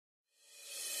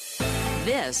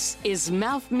This is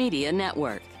Mouth Media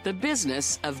Network, the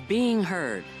business of being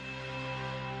heard.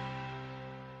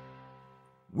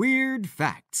 Weird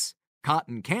facts.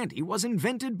 Cotton candy was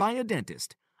invented by a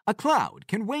dentist. A cloud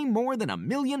can weigh more than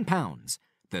 1,000,000 pounds.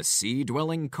 The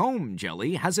sea-dwelling comb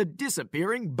jelly has a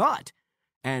disappearing butt.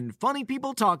 And funny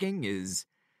people talking is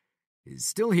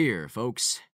still here,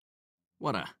 folks.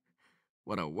 What a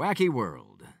wacky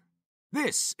world.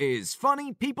 This is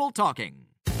Funny People Talking.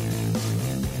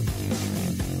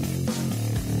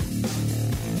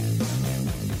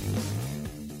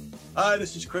 Hi,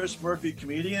 this is Chris Murphy,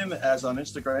 comedian, as on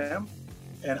Instagram.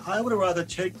 And I would rather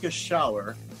take a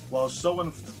shower while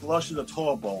someone flushes a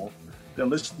toilet bowl than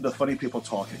listen to funny people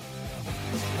talking.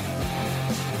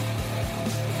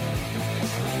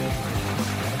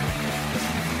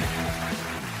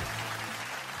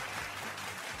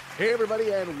 Hey, everybody,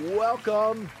 and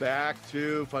welcome back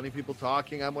to Funny People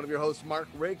Talking. I'm one of your hosts, Mark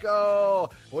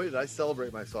Rako. Boy, did I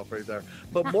celebrate myself right there.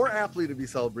 But more aptly to be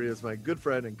celebrated is my good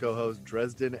friend and co-host,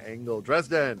 Dresden Engel.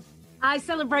 Dresden. I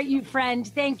celebrate you, friend.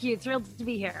 Thank you. Thrilled to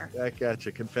be here. Back at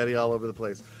you. Confetti all over the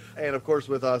place. And, of course,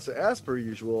 with us, as per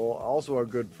usual, also our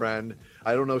good friend.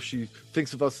 I don't know if she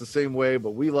thinks of us the same way,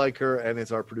 but we like her, and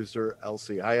it's our producer,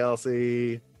 Elsie. Hi,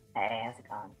 Elsie. Hey, how's it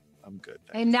going? I'm good.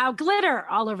 Thanks. And now glitter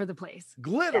all over the place.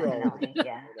 Glitter all over.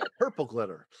 Yeah. Purple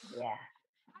glitter. Yeah.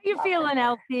 How you feeling,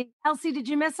 Elsie? Elsie, did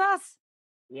you miss us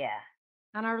Yeah.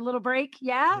 on our little break?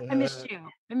 Yeah? Yeah. I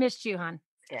missed you, hon.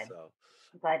 Good. So,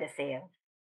 I'm glad to see you.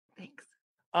 Thanks.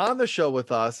 on the show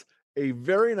with us, a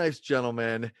very nice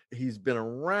gentleman. He's been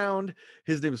around.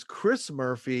 His name is Chris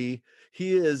Murphy.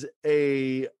 He is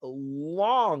a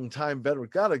long time veteran.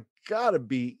 Gotta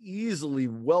be easily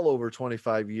well over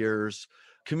 25 years.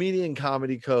 Comedian,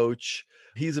 comedy coach.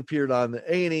 He's appeared on the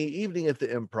A&E, Evening at the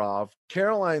Improv,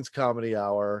 Caroline's Comedy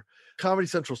Hour, Comedy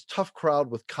Central's Tough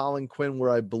Crowd with Colin Quinn, where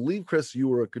I believe, Chris, you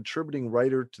were a contributing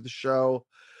writer to the show.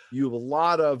 You have a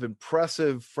lot of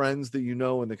impressive friends that you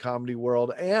know in the comedy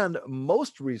world. And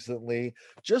most recently,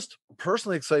 just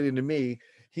personally exciting to me,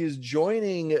 he is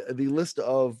joining the list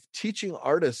of teaching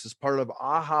artists as part of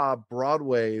AHA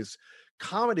Broadway's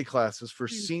comedy classes for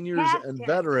seniors and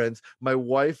veterans. My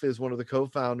wife is one of the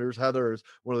co-founders. Heather is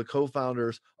one of the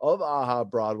co-founders of AHA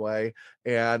Broadway.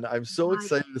 And I'm so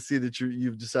excited to see that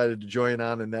you've decided to join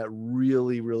on in that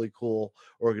really, really cool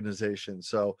organization.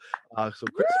 So Chris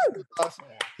is with us.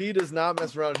 He does not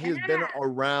mess around. He has been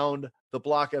around the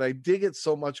block. And I dig it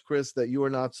so much, Chris, that you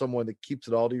are not someone that keeps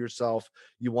it all to yourself.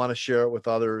 You want to share it with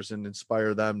others and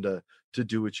inspire them to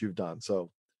do what you've done.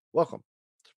 So welcome.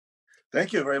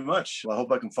 Thank you very much. Well, I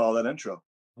hope I can follow that intro.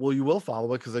 Well, you will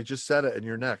follow it because I just said it and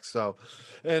you're next. So,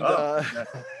 and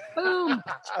Boom.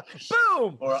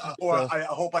 boom. Or I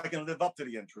hope I can live up to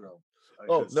the intro.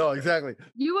 Oh, no, exactly.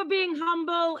 You were being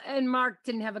humble and Mark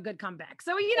didn't have a good comeback.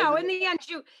 So, in the end,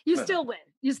 you still win.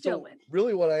 You still win.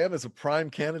 Really what I am is a prime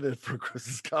candidate for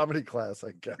Chris's comedy class,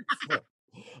 I guess.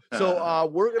 So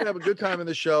we're going to have a good time in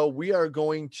the show. We are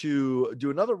going to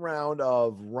do another round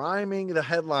of rhyming the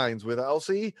headlines with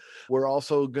Elsie. We're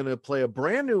also going to play a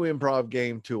brand new improv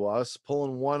game to us,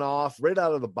 pulling one off right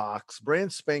out of the box,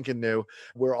 brand spanking new.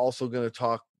 We're also going to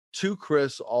talk to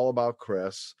Chris all about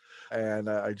Chris. And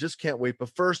I just can't wait.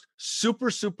 But first,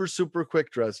 super, super, super quick,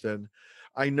 Dresden.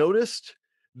 I noticed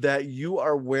that you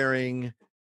are wearing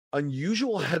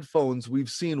unusual headphones we've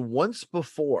seen once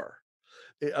before.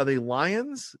 Are they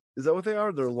lions? Is that what they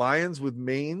are? They're lions with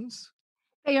manes?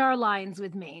 They are lions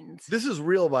with manes. This is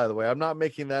real, by the way. I'm not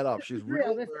making that up. She's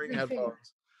really wearing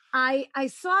headphones. I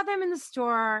saw them in the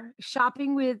store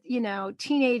shopping with,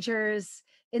 teenagers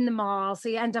in the mall. So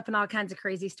you end up in all kinds of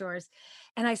crazy stores.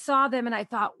 And I saw them and I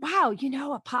thought, wow, a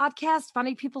podcast,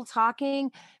 funny people talking.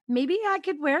 Maybe I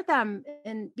could wear them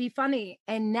and be funny.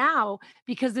 And now,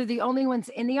 because they're the only ones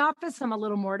in the office, I'm a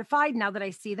little mortified now that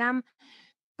I see them.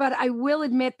 But I will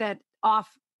admit that off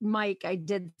mic, I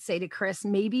did say to Chris,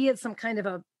 maybe it's some kind of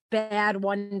a bad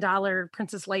 $1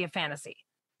 Princess Leia fantasy,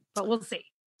 but we'll see.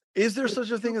 Is there such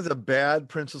a thing as a bad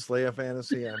Princess Leia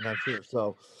fantasy? I'm not sure.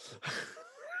 So,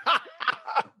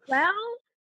 well,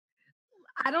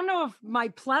 I don't know if my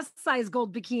plus size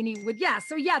gold bikini would. Yeah.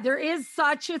 So yeah, there is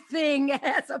such a thing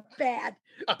as a bad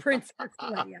Princess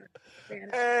Leia.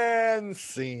 And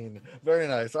scene. Very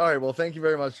nice. All right. Well, thank you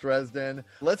very much, Dresden.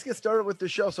 Let's get started with the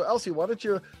show. So, Elsie, why don't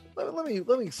you let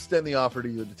me extend the offer to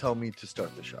you to tell me to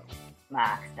start the show.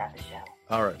 Mark, start the show.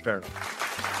 All right. Fair enough.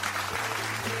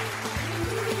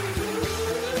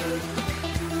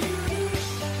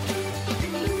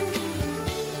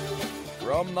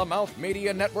 From the Mouth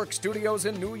Media Network studios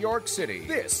in New York City,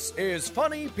 this is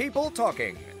Funny People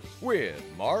Talking with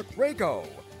Mark Rako,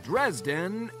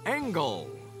 Dresden Engel,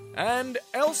 and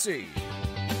Elsie.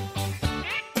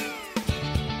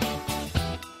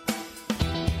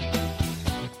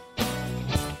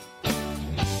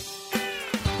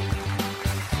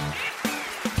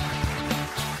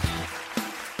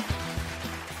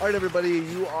 All right, everybody,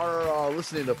 you are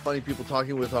listening to Funny People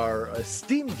Talking with our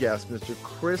esteemed guest, Mr.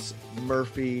 Chris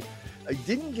Murphy. I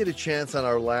didn't get a chance on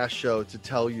our last show to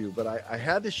tell you, but I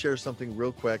had to share something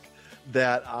real quick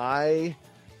that I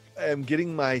am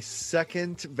getting my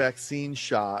second vaccine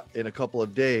shot in a couple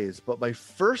of days. But my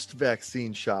first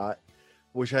vaccine shot,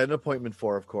 which I had an appointment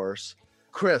for, of course,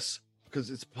 Chris,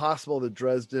 because it's possible that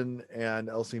Dresden and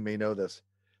Elsie may know this.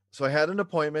 So I had an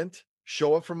appointment,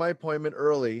 show up for my appointment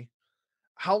early.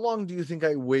 How long do you think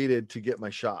I waited to get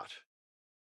my shot?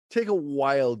 Take a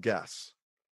wild guess.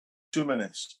 2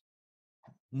 minutes.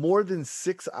 More than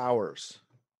 6 hours.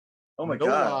 Oh my no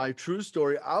God. lie, true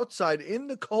story. Outside in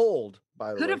the cold, by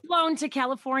the way. Could have flown to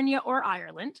California or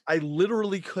Ireland. I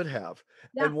literally could have.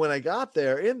 Yeah. And when I got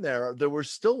there, there were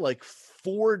still like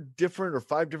 4 different or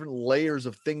 5 different layers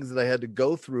of things that I had to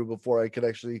go through before I could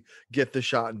actually get the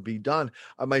shot and be done.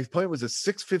 My appointment was at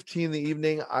 6:15 in the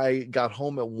evening. I got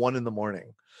home at 1 in the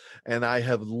morning. And I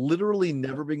have literally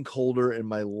never been colder in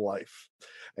my life.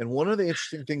 And one of the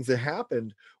interesting things that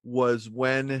happened was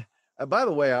when, and by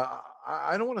the way,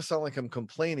 I don't want to sound like I'm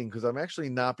complaining, because I'm actually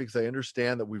not, because I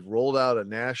understand that we've rolled out a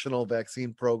national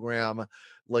vaccine program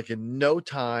like in no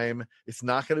time. It's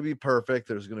not going to be perfect.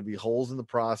 There's going to be holes in the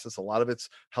process. A lot of it's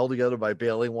held together by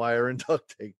baling wire and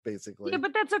duct tape, basically. Yeah,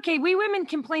 but that's okay. We women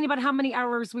complain about how many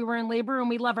hours we were in labor and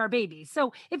we love our babies.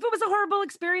 So if it was a horrible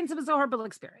experience, it was a horrible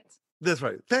experience. That's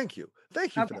right. Thank you for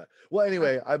that. Well,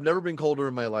 anyway, I've never been colder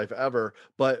in my life ever.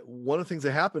 But one of the things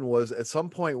that happened was, at some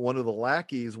point, one of the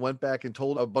lackeys went back and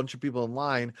told a bunch of people in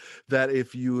line that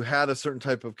if you had a certain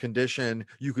type of condition,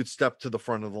 you could step to the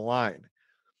front of the line.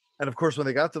 And of course, when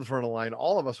they got to the front of the line,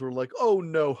 all of us were like, oh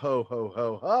no, ho, ho,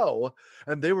 ho, ho.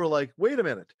 And they were like, wait a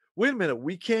minute.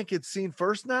 We can't get seen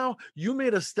first now? You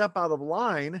made us step out of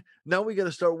line. Now we got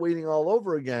to start waiting all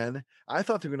over again. I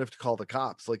thought they were going to have to call the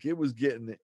cops. Like, it was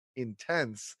getting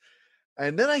intense.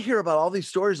 And then I hear about all these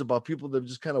stories about people that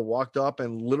just kind of walked up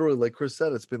and literally, like Chris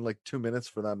said, it's been like 2 minutes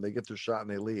for them. They get their shot and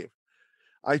they leave.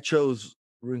 I chose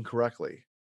incorrectly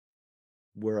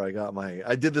where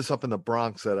I did this up in the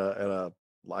Bronx at a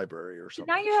library or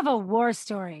something. Now you have a war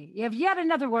story. You have yet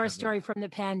another war story from the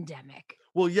pandemic.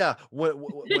 Well, yeah.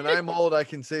 When I'm old, I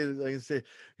can say, in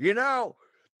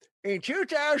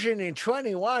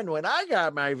 2021, when I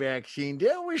got my vaccine,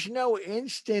 there was no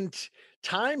instant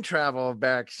time travel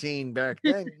vaccine back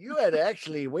then. You had to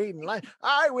actually wait in line.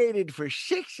 I waited for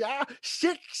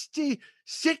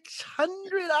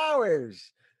 600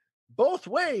 hours, both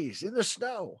ways in the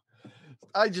snow.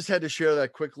 I just had to share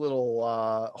that quick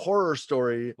little horror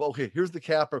story. Okay, here's the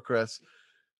capper, Chris.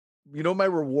 You know, my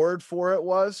reward for it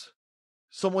was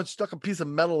someone stuck a piece of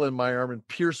metal in my arm and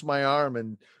pierced my arm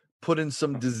and put in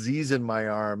some disease in my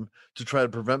arm to try to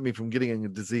prevent me from getting a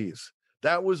disease.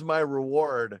 That was my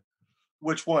reward.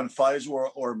 Which one,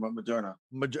 Pfizer or Moderna?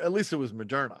 At least it was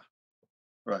Moderna.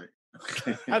 Right.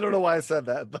 I don't know why I said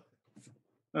that, but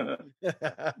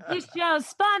This show is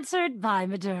sponsored by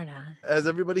Moderna. Has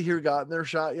everybody here gotten their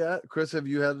shot yet? Chris, have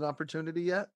you had an opportunity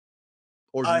yet?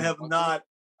 Or I have not.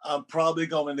 I'm probably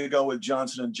going to go with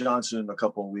Johnson & Johnson in a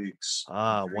couple of weeks.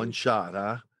 One shot,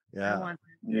 huh? Yeah.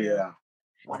 Yeah.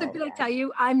 So can I tell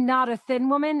you, I'm not a thin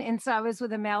woman. And so I was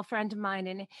with a male friend of mine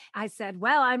and I said,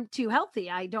 well, I'm too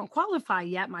healthy. I don't qualify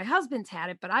yet. My husband's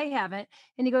had it, but I haven't.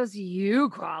 And he goes, you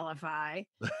qualify.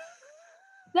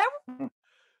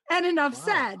 And enough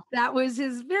said. That was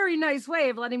his very nice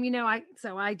way of letting me know.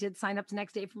 So I did sign up the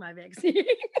next day for my vaccine.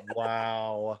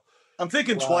 Wow. I'm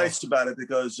thinking twice about it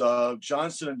because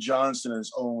Johnson & Johnson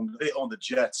they own the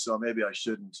Jets, so maybe I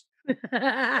shouldn't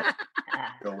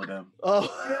go with them. Oh,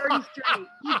 priorities straight.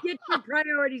 You get your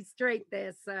priorities straight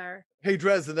there, sir. Hey,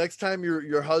 Dres, the next time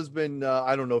your husband,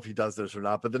 I don't know if he does this or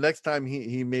not, but the next time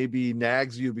he maybe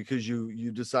nags you because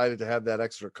you decided to have that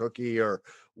extra cookie or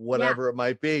whatever it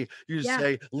might be, you just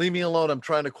say, leave me alone. I'm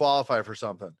trying to qualify for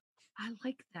something. I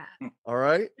like that. All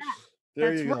right. Yeah,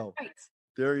 there you go. Right.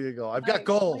 There you go. I've got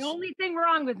goals. The only thing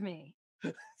wrong with me.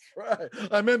 That's right.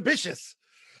 I'm ambitious.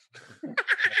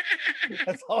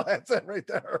 That's all that said right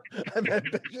there. I'm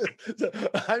ambitious.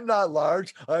 I'm not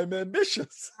large. I'm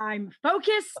ambitious. I'm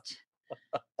focused.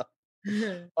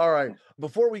 All right.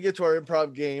 Before we get to our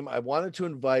improv game, I wanted to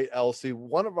invite Elsie.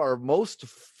 One of our most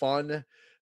fun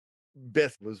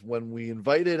bits was when we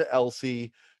invited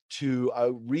Elsie to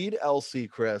read Elsie,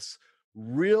 Chris,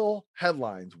 real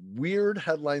headlines, weird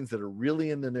headlines that are really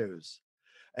in the news.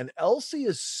 And Elsie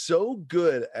is so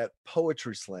good at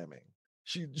poetry slamming.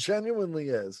 She genuinely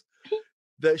is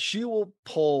that she will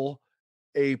pull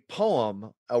a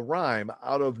poem, a rhyme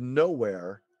out of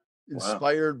nowhere,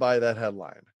 inspired by that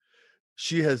headline.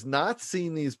 She has not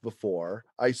seen these before.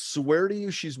 I swear to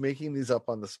you, she's making these up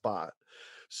on the spot.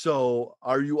 So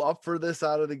are you up for this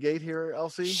out of the gate here,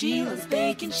 Elsie? She loves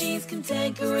bacon, she's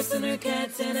cantankerous, and her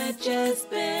cat's an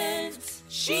adjustment.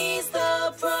 She's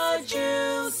the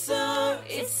producer,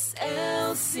 it's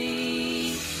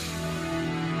Elsie.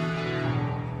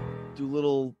 Do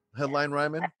little headline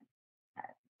rhyming?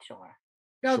 Sure.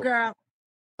 Go, Sure. girl.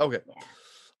 Okay. Yeah.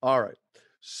 All right.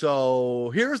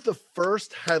 So here's the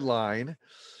first headline.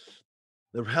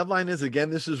 The headline is, again,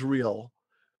 this is real.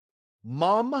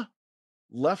 Mom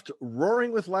left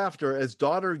roaring with laughter as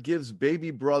daughter gives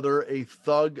baby brother a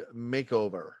thug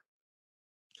makeover.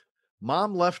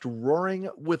 Mom left roaring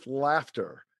with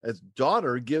laughter as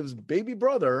daughter gives baby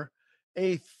brother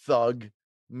a thug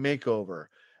makeover.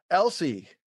 Elsie.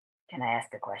 Can I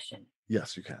ask a question?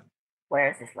 Yes, you can.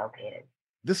 Where is this located?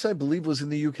 This, I believe, was in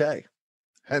the UK.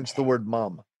 Hence the word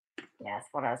mom. Yeah, that's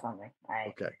what I was wondering. All right.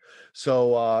 Okay.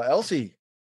 So, Elsie,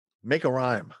 make a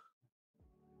rhyme.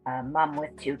 A mom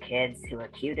with 2 kids who are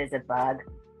cute as a bug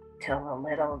till the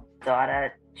little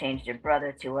daughter changed her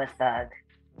brother to a thug.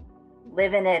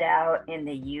 Living it out in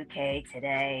the UK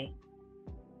today.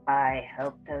 I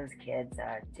hope those kids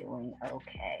are doing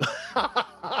okay.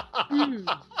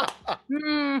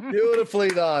 Beautifully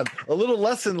done. A little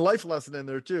life lesson in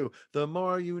there too. The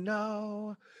more you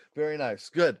know. Very nice.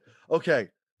 Good. Okay.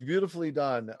 Beautifully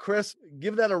done. Chris,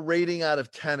 give that a rating out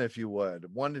of 10 if you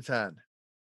would. 1 to 10.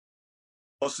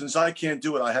 Well, since I can't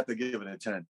do it, I have to give it a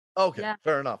 10. Okay, Yeah.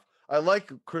 fair enough. I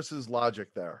like Chris's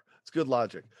logic there. It's good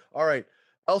logic. All right.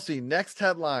 Elsie, next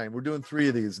headline. We're doing 3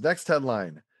 of these. Next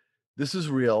headline. This is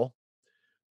real.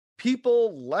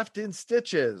 People left in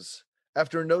stitches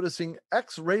after noticing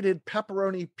X-rated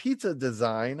pepperoni pizza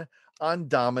design on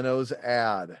Domino's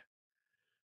ad.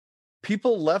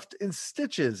 People left in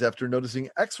stitches after noticing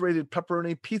X-rated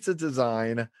pepperoni pizza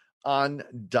design on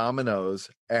Domino's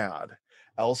ad.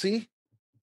 Elsie,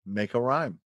 make a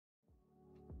rhyme.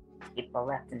 People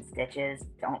left in stitches,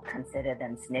 don't consider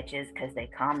them snitches because they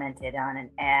commented on an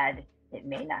ad. It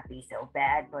may not be so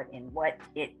bad, but in what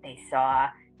they saw,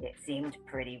 it seemed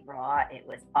pretty raw. It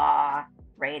was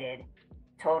rated.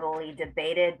 Totally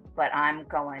debated, but I'm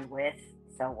going with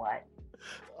so what?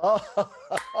 Oh,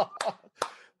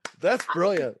 that's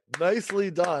brilliant.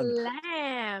 Nicely done.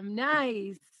 Lamb.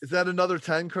 Nice. Is that another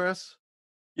 10, Chris?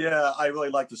 Yeah, I really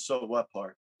like the so what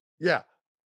part. Yeah.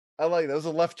 I like that. Was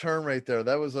a left turn right there.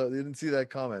 That was you didn't see that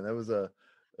comment. That was a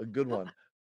good one.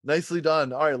 Nicely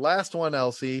done. All right, last one,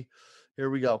 Elsie. Here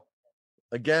we go.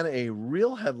 Again, a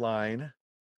real headline.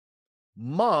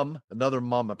 Mom, another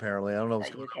mom apparently. I don't know what's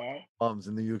going on. Moms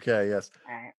in the UK, yes.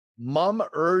 All right. Mom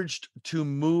urged to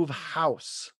move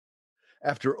house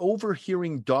after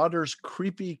overhearing daughter's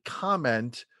creepy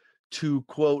comment to,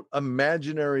 quote,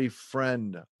 imaginary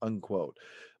friend, unquote.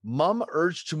 Mom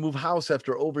urged to move house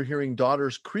after overhearing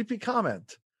daughter's creepy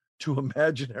comment to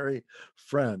imaginary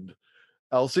friend.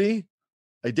 Elsie,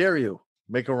 I dare you,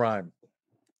 make a rhyme.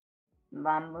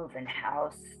 Mom moving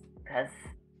house because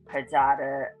her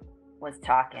daughter was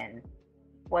talking.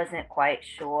 Wasn't quite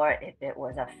sure if it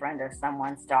was a friend or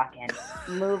someone stalking.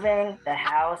 Moving the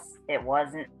house, it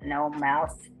wasn't no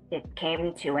mouse. It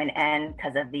came to an end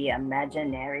because of the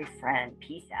imaginary friend.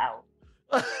 Peace out.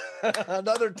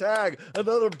 Another tag,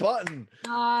 another button.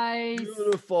 Nice.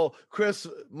 Beautiful. Chris,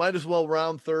 might as well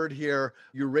round third here.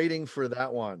 Your rating for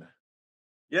that one.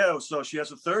 Yeah, so she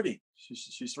has a 30.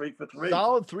 She's 3 for 3.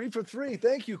 Solid 3 for 3.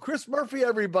 Thank you. Chris Murphy,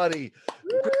 everybody.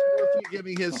 Chris Murphy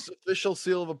giving his official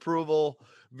seal of approval.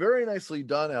 Very nicely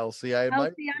done, Elsie.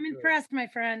 I'm impressed, my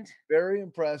friend. Very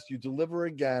impressed. You deliver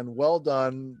again. Well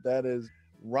done. That is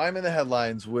Rhyming the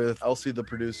Headlines with Elsie, the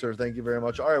producer. Thank you very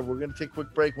much. All right, we're going to take a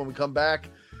quick break. When we come back,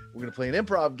 we're going to play an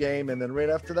improv game. And then right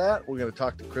after that, we're going to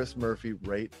talk to Chris Murphy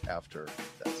right after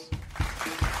this.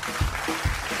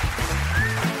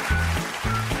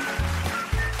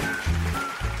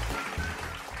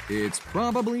 It's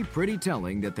probably pretty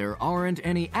telling that there aren't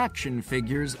any action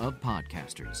figures of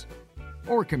podcasters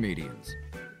or comedians.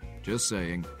 Just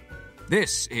saying.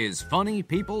 This is Funny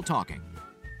People Talking.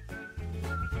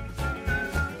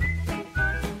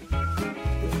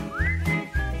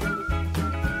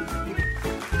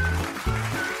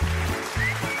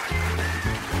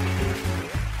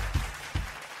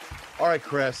 All right,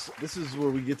 Chris, this is where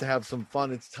we get to have some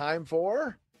fun. It's time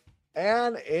for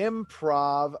an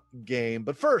improv game.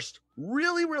 But first,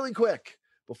 really, really quick,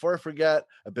 before I forget,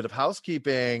 a bit of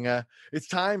housekeeping. It's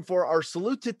time for our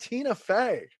salute to Tina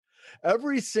Fey.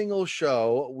 Every single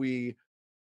show, we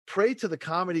pray to the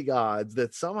comedy gods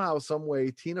that somehow, some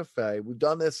way, Tina Fey, we've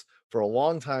done this for a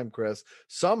long time, Chris,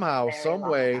 somehow, Very some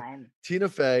long way, time. Tina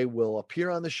Fey will appear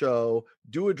on the show,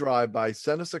 do a drive-by,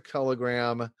 send us a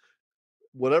telegram,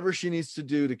 whatever she needs to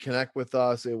do to connect with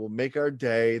us. It will make our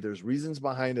day. There's reasons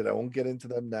behind it. I won't get into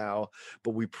them now,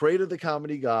 but we pray to the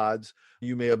comedy gods.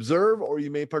 You may observe or you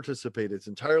may participate. It's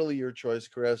entirely your choice,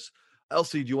 Chris.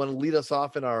 Elsie, do you want to lead us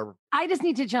off in our... I just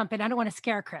need to jump in. I don't want to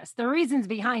scare Chris. The reasons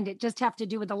behind it just have to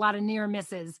do with a lot of near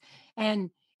misses.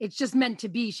 And it's just meant to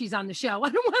be. She's on the show. I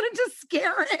don't want it to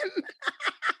scare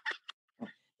him.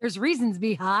 There's reasons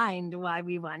behind why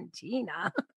we want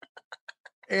Tina.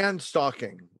 And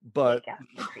stalking, but...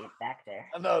 Back there.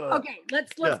 No. Okay,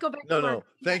 let's go back. No.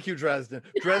 Thank you, Dresden.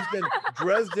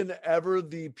 Dresden, ever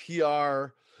the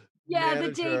PR... Yeah, manager.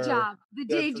 the day job. The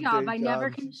day job. I never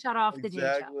can shut off the day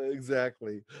job.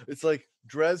 Exactly. It's like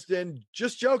Dresden,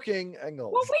 just joking,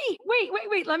 Engels. Well,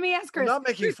 wait. Let me ask Chris. I'm not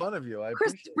making fun of you.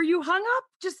 Chris, were you hung up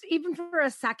just even for a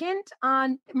second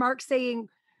on Mark saying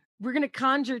we're going to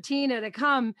conjure Tina to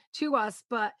come to us,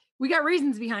 but we got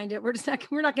reasons behind it. We're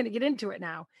not going to get into it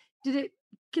now. Did it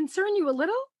concern you a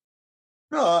little?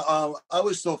 No, I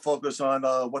was still focused on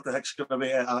what the heck's going to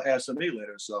be asked of me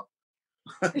later. So.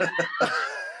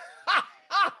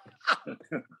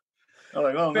 I'm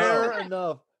like, oh, fair no.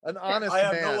 enough. An honest I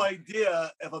have man. no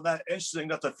idea if I'm that interesting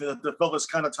enough to fill this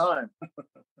kind of time.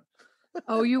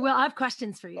 Oh, you will. I have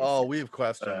questions for you. Oh, we have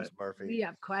questions, Murphy. We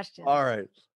have questions. All right.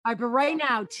 All right, but right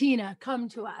now, Tina, come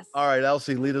to us. All right,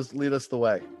 Elsie, lead us the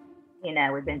way. You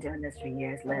know, we've been doing this for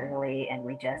years, literally, and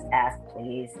we just ask,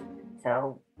 please.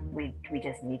 So we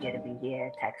just need you to be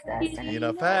here. Text us and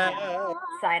Tina Fey,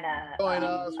 sign a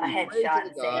headshot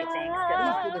and say thanks.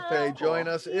 Tina Fey, join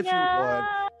us if you would.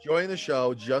 Join the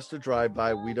show, just a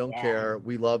drive-by. We don't care.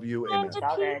 We love you. Amen. It's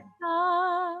all good.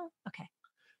 Okay.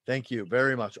 Thank you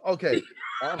very much. Okay.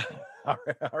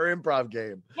 Our improv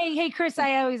game. Hey, Chris,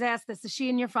 I always ask this. Is she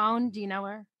in your phone? Do you know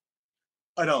her?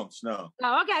 I don't, no.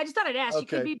 Oh, okay. I just thought I'd ask.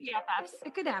 Okay. You could be BFFs.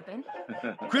 It could happen.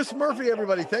 Chris Murphy,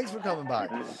 everybody. Thanks for coming by.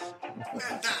 And now,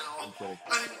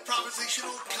 an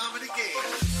improvisational comedy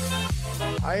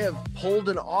game. I have pulled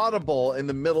an audible in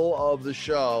the middle of the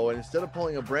show, and instead of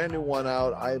pulling a brand new one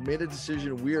out, I have made a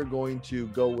decision. We are going to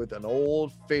go with an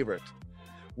old favorite,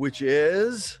 which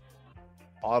is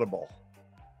Audible.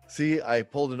 See, I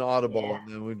pulled an audible, and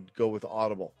then we'd go with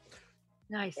Audible.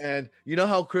 Nice. And you know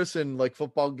how, Chris, in like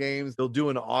football games, they'll do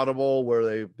an audible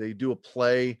where they do a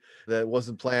play that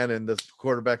wasn't planned, and the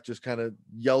quarterback just kind of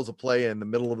yells a play in the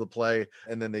middle of the play,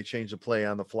 and then they change the play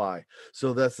on the fly.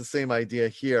 So that's the same idea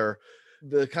here.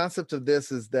 The concept of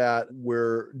this is that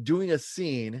we're doing a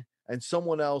scene and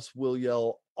someone else will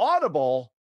yell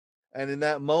audible, and in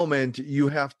that moment you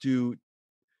have to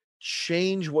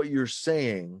change what you're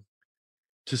saying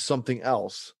to something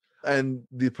else. And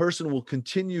the person will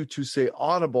continue to say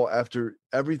audible after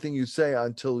everything you say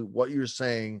until what you're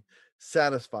saying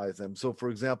satisfies them. So,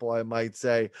 for example, I might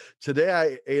say, today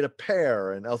I ate a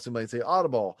pear, and Elsie might say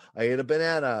audible. I ate a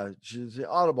banana. She'd say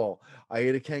audible. I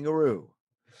ate a kangaroo.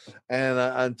 And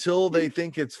until they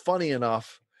think it's funny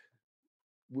enough,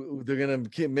 they're going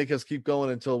to make us keep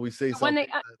going until we say something.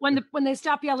 When they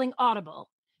stop yelling audible,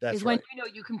 that's is when you know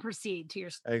you can proceed to your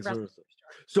rest of the story.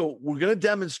 So we're going to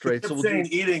demonstrate. So we're saying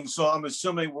eating, so I'm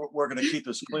assuming we're going to keep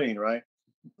this clean, right?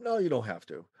 No, you don't have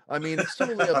to. I mean, it's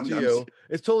totally up to you.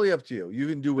 It's totally up to you. You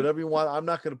can do whatever you want. I'm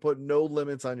not going to put no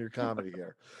limits on your comedy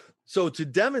here. So to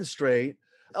demonstrate,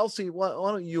 Elsie, why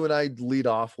don't you and I lead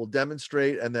off? We'll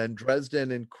demonstrate, and then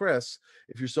Dresden and Chris,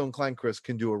 if you're so inclined, Chris,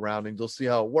 can do a rounding. You'll see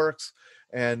how it works,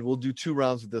 and we'll do 2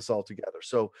 rounds of this all together.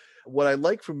 So what I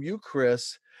like from you,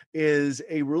 Chris, is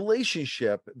a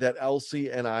relationship that Elsie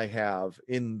and I have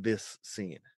in this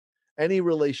scene. Any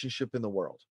relationship in the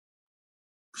world.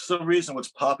 For some reason, what's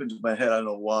popping into my head, I don't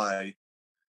know why,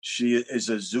 she is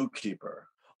a zookeeper.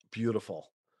 Beautiful.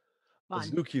 Fun.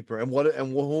 A zookeeper. And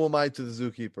who am I to the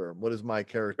zookeeper? What is my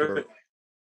character?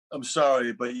 I'm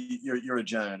sorry, but you're a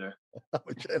janitor. I'm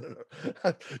a janitor.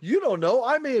 You don't know.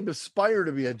 I may aspire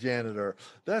to be a janitor.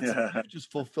 You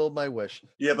just fulfilled my wish.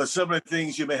 Yeah, but some of the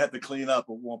things you may have to clean up,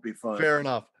 it won't be fun. Fair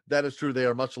enough. That is true. They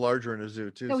are much larger in a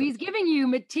zoo too. So he's giving you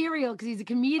material because he's a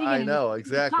comedian. I know,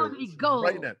 exactly. He's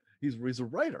writing it. He's a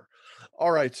writer.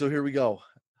 All right, so here we go.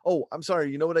 Oh, I'm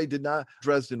sorry. You know what I did not?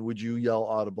 Dresden, would you yell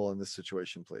audible in this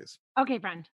situation, please? Okay,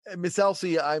 friend. Miss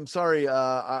Elsie, I'm sorry.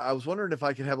 I was wondering if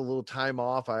I could have a little time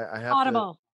off. I have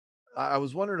audible. I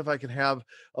was wondering if I could have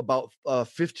about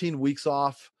 15 weeks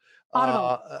off.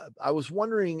 Audible. I was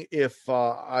wondering if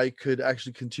I could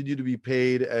actually continue to be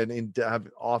paid and have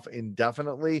off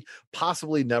indefinitely,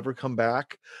 possibly never come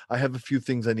back. I have a few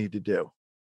things I need to do.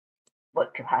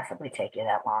 What could possibly take you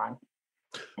that long?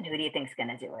 And who do you think's going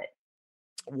to do it?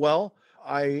 Well,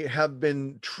 I have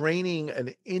been training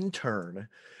an intern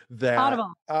that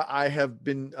Audible. I have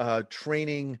been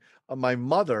training my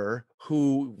mother,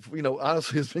 who,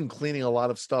 honestly has been cleaning a lot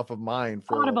of stuff of mine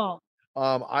for. Audible.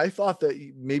 I thought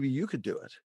that maybe you could do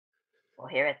it. Well,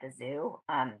 here at the zoo,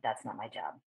 that's not my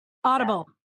job. Audible.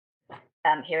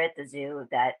 Here at the zoo,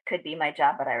 that could be my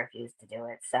job, but I refuse to do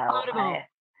it. So Audible.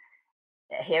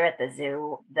 Here at the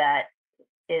zoo, that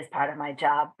is part of my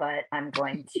job, but I'm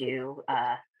going to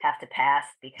have to pass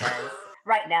because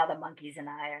right now the monkeys and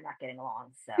I are not getting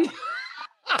along. So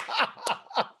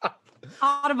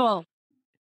Audible.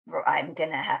 I'm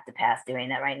going to have to pass doing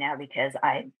that right now because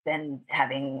I've been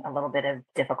having a little bit of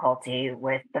difficulty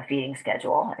with the feeding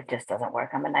schedule. It just doesn't work.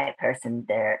 I'm a night person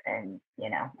there, and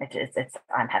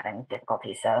I'm having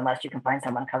difficulty. So unless you can find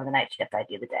someone to cover the night shift, I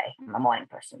do the day. I'm a morning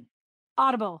person.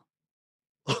 Audible.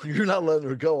 You're not letting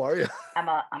her go, are you? I'm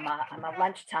a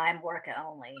lunchtime worker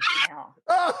only.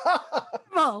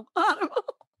 Audible.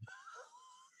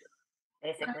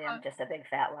 Basically, I'm just a big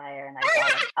fat liar, and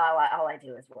all I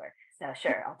do is work. So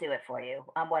sure, I'll do it for you.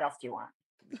 What else do you want?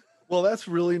 Well, that's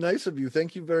really nice of you.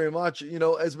 Thank you very much.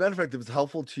 As a matter of fact, if it's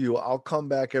helpful to you, I'll come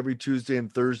back every Tuesday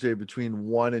and Thursday between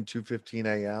 1 and 2:15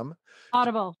 a.m.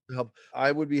 Audible.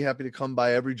 I would be happy to come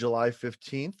by every July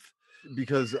 15th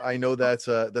because I know that's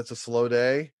a slow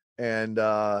day, and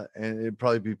it'd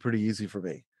probably be pretty easy for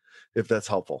me if that's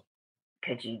helpful.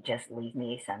 Could you just leave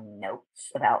me some notes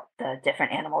about the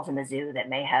different animals in the zoo that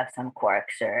may have some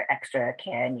quirks or extra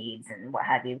care needs and what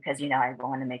have you? Because I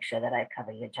want to make sure that I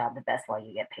cover your job the best while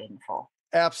you get paid in full.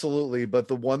 Absolutely, but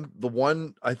the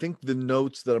one I think the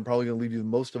notes that I'm probably going to leave you the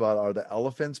most about are the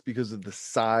elephants because of the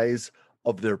size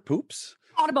of their poops.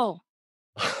 Audible.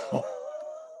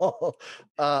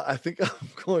 I think I'm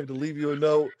going to leave you a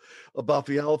note about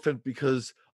the elephant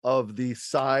because of the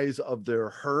size of their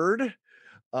herd.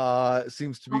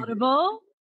 Seems to be Audible.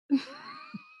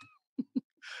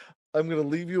 I'm going to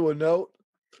leave you a note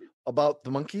about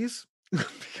the monkeys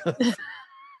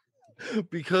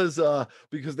because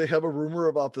they have a rumor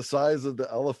about the size of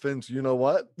the elephants. You know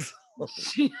what?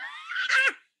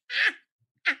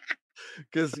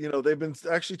 Because they've been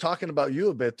actually talking about you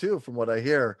a bit too, from what I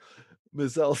hear,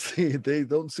 Miss Elsie. They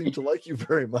don't seem to like you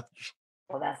very much.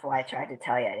 Well, that's why I tried to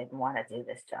tell you I didn't want to do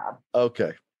this job.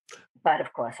 Okay. But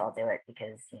of course I'll do it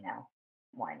because,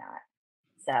 why not?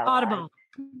 So Audible.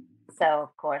 So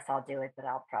of course I'll do it, but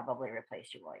I'll probably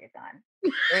replace you while you're done.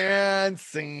 And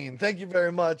scene. Thank you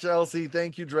very much, Elsie.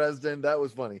 Thank you, Dresden. That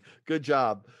was funny. Good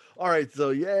job. All right.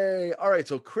 So yay. All right.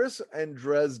 So Chris and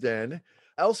Dresden.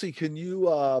 Elsie, can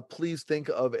you please think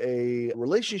of a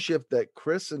relationship that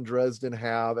Chris and Dresden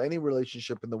have, any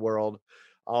relationship in the world?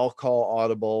 I'll call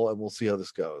audible and we'll see how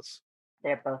this goes.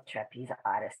 They're both trapeze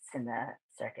artists in the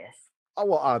circus. Oh,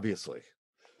 well, obviously.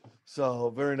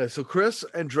 So very nice. So Chris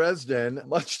and Dresden,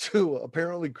 much to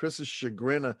apparently Chris's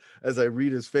chagrin as I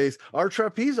read his face, are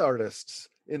trapeze artists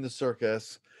in the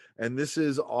circus. And this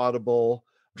is audible.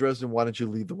 Dresden, why don't you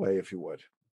lead the way if you would?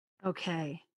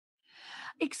 Okay.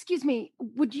 Excuse me.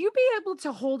 Would you be able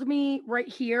to hold me right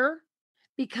here?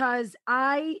 Because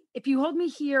if you hold me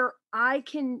here, I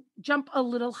can jump a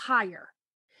little higher.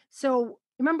 So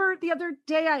remember the other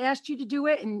day I asked you to do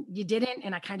it and you didn't,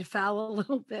 and I kind of fell a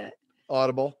little bit.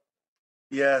 Audible.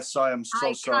 Yes, I am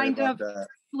so sorry about that.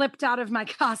 Slipped out of my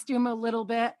costume a little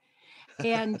bit,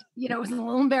 and it was a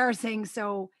little embarrassing.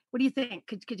 So what do you think?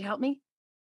 Could you help me?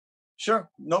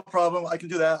 Sure, no problem. I can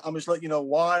do that. I'm just letting you know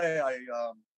why I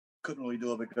couldn't really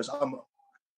do it because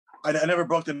I never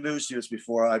broke the news to this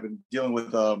before. I've been dealing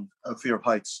with a fear of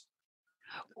heights.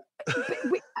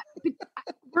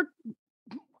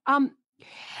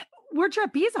 We're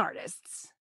trapeze artists.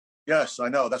 Yes, I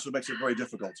know. That's what makes it very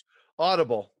difficult.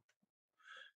 Audible.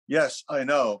 Yes, I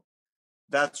know.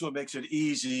 That's what makes it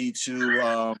easy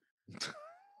to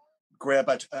grab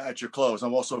at your clothes.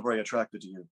 I'm also very attracted to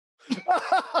you.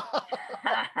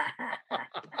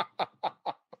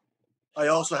 I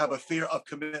also have a fear of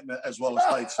commitment as well as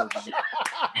heights. So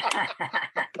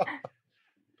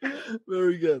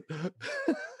very good.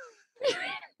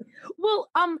 Well,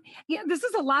 this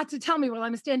is a lot to tell me while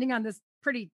I'm standing on this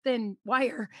pretty thin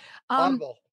wire.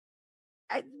 Audible.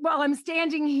 I'm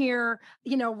standing here,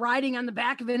 riding on the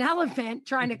back of an elephant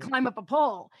trying to climb up a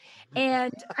pole.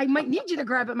 And I might need you to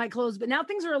grab at my clothes, but now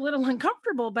things are a little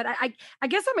uncomfortable. But I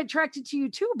guess I'm attracted to you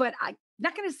too, but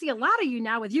not going to see a lot of you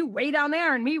now with you way down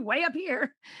there and me way up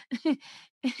here.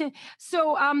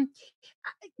 So,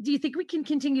 do you think we can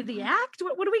continue the act?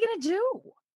 What are we going to do?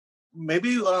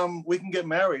 Maybe we can get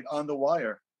married on the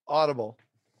wire. Audible.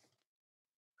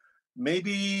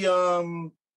 Maybe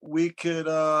we could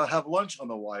have lunch on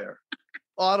the wire.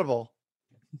 Audible.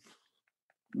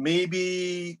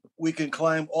 Maybe we can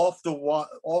climb off the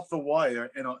wire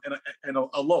and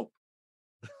elope,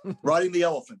 riding the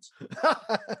elephant.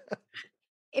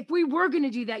 If we were going to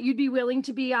do that, you'd be willing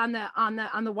to be on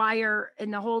the wire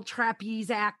and the whole trapeze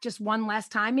act just one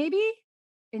last time, maybe?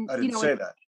 And I didn't say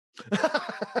that.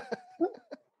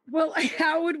 Well,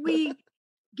 how would we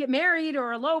get married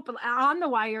or elope on the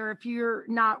wire if you're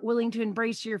not willing to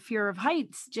embrace your fear of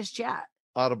heights just yet?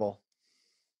 Audible.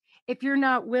 If you're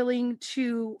not willing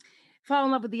to fall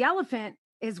in love with the elephant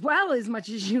as well as much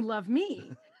as you love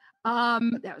me, that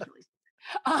was really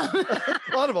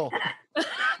Audible.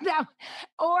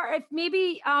 Or if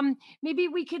maybe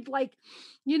we could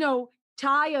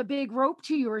tie a big rope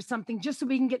to you or something just so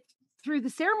we can get through the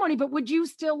ceremony. But would you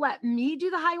still let me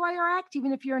do the high wire act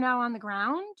even if you're now on the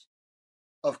ground?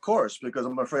 Of course, because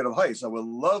I'm afraid of heights. I would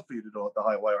love for you to do the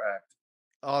high wire act.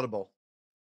 Audible.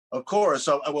 Of course,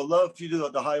 I would love for you to do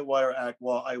the high wire act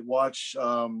while I watch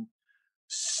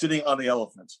Sitting on the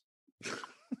Elephant.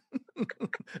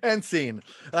 And scene.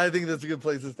 I think that's a good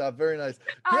place to stop. Very nice.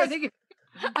 I think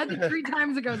 3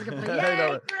 times ago was a good place.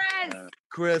 Yay, Chris!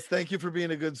 Chris, thank you for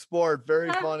being a good sport.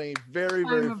 Very funny. Very,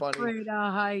 very I'm funny. afraid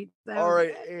of heights. All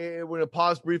right. We're going to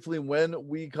pause briefly. When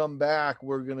we come back,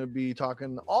 we're going to be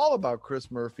talking all about Chris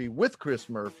Murphy with Chris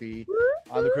Murphy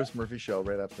on the Chris Murphy Show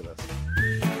right after this.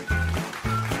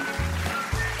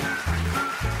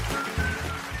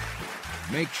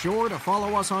 Make sure to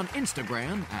follow us on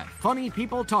Instagram at Funny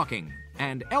People Talking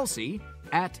and Elsie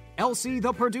at Elsie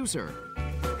the Producer.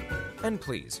 And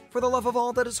please, for the love of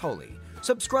all that is holy,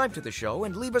 subscribe to the show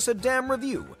and leave us a damn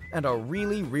review and a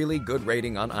really, really good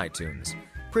rating on iTunes.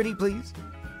 Pretty please?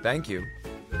 Thank you.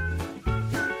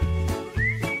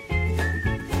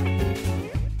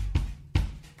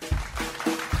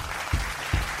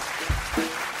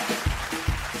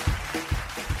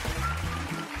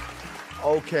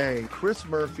 Okay, Chris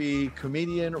Murphy,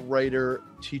 comedian, writer,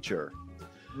 teacher.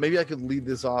 Maybe I could lead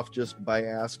this off just by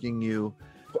asking you,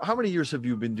 how many years have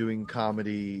you been doing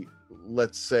comedy,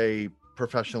 let's say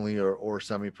professionally or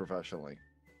semi-professionally?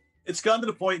 It's gotten to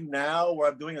the point now where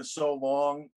I'm doing it so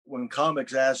long, when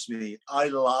comics ask me, I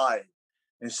lie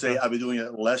and say I've been doing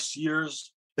it less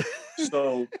years.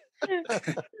 So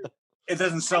it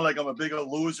doesn't sound like I'm a bigger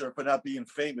loser for not being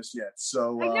famous yet.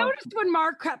 So I noticed when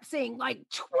Mark kept saying like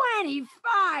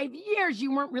 25 years,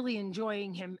 you weren't really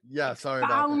enjoying him. Yeah, sorry about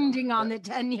that. Pounding on the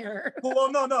tenure.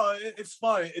 Well, no, it's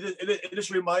fine. It just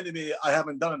reminded me I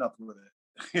haven't done enough with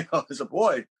it. As a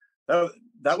boy,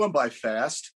 that went by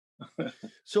fast.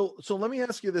 So let me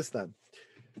ask you this then.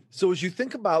 So as you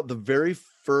think about the very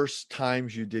first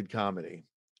times you did comedy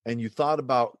and you thought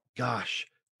about, gosh,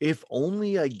 if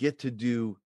only I get to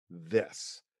do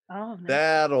this,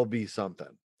 that'll be something.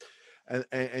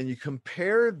 And you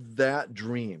compare that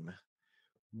dream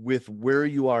with where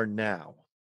you are now.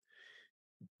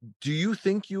 Do you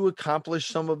think you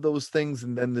accomplished some of those things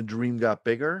and then the dream got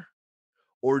bigger?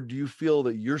 Or do you feel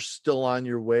that you're still on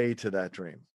your way to that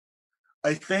dream?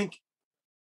 I think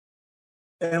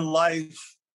in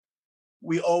life,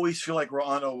 we always feel like we're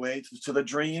on our way to the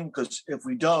dream, because if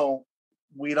we don't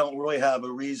really have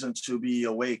a reason to be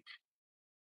awake.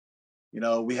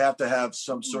 We have to have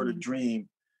some sort of dream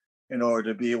in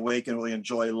order to be awake and really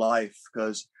enjoy life,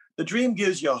 because the dream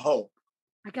gives you hope.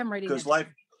 Like I'm ready. Because life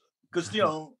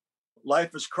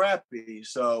is crappy.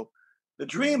 So the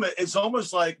dream is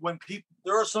almost like when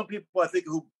there are some people I think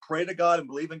who pray to God and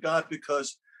believe in God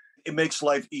because it makes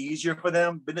life easier for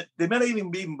them, but they may not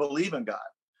even believe in God.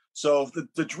 So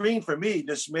the dream for me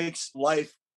just makes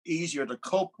life easier to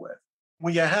cope with.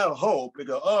 When you have hope, you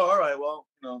go, oh, all right, well,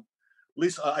 at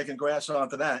least I can grasp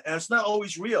onto that. And it's not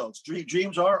always real.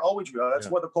 Dreams aren't always real. That's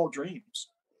what they're called, dreams.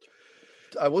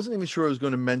 I wasn't even sure I was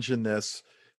going to mention this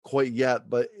quite yet,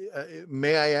 but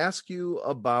may I ask you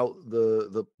about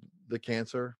the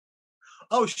cancer?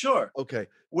 Oh, sure. Okay.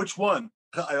 Which one?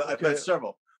 I've had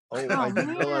several. Oh, I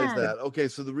didn't realize that. Okay,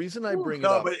 so the reason I bring it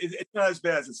up... but it's not as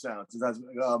bad as it sounds.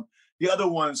 The other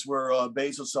ones were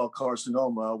basal cell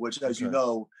carcinoma, which, as you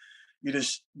know, you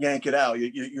just yank it out.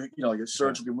 You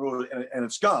surgically remove it, and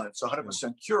it's gone. It's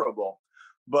 100% curable.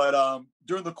 But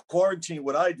during the quarantine,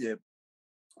 what I did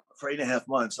for 8.5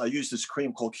 months, I used this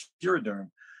cream called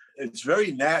Curaderm. It's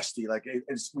very nasty. Like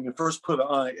it's when you first put it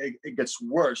on, it gets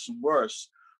worse and worse.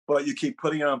 But you keep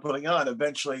putting on.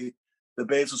 Eventually, the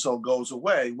basal cell goes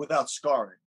away without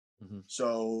scarring.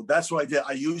 So that's what I did.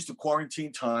 I used the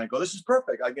quarantine time. Go, this is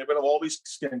perfect. I can get rid of all these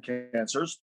skin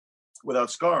cancers without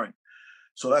scarring.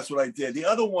 So that's what I did. The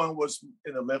other one was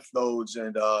in the lymph nodes,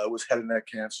 and it was head and neck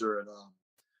cancer, and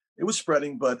it was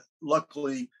spreading. But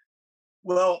luckily,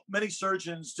 well, many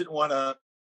surgeons didn't want to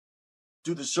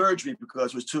do the surgery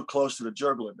because it was too close to the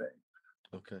jugular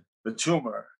vein, the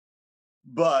tumor.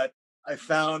 But I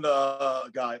found a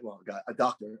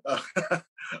doctor.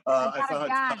 I found a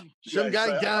guy. Some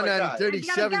guy down on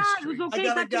 37th Street.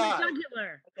 I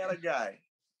got a guy.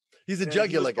 He's a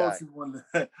jugular guy. One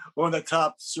of the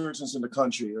top surgeons in the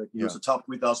country. Like he was a top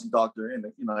 3,000 doctor in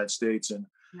the United States, and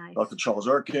Dr. Charles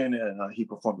Erkin, and he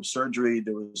performed the surgery.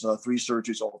 There was 3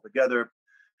 surgeries altogether.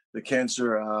 The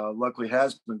cancer luckily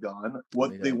has been gone.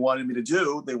 What they wanted me to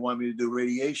do, they wanted me to do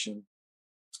radiation.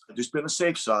 Just be on the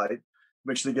safe side,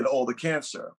 make sure they get all the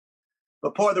cancer.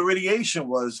 But part of the radiation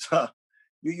was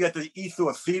you have to eat through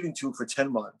a feeding tube for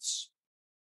 10 months.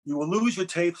 You will lose your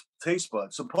taste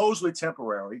buds, supposedly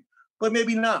temporary, but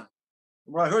maybe not.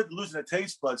 When I heard losing the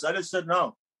taste buds, I just said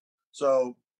no.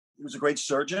 So he was a great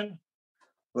surgeon,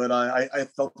 but I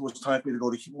felt it was time for me to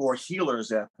go to more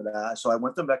healers after that. So I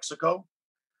went to Mexico,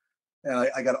 and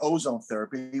I got ozone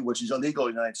therapy, which is illegal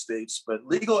in the United States, but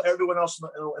legal everywhere else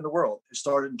in the world. It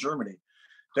started in Germany.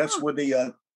 That's where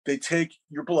they take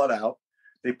your blood out,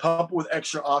 they pump it with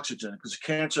extra oxygen because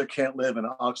cancer can't live in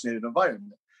an oxygenated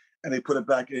environment, and they put it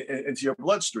back into your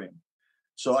bloodstream.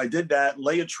 So I did that.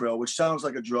 Laetrile, which sounds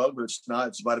like a drug, but it's not.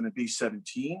 It's vitamin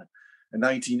B17. In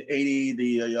 1980,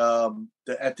 the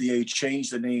FDA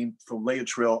changed the name from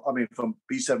from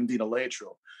B17 to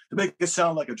Laetrile to make it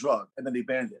sound like a drug, and then they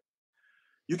banned it.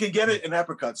 You can get it in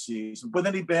apricot seeds, but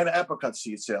then they banned apricot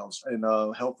seed sales in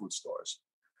health food stores,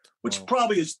 which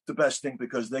probably is the best thing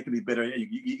because they can be bitter. You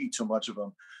eat too much of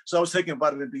them. So I was taking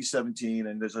vitamin B17,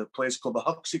 and there's a place called the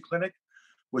Huxley Clinic,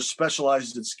 which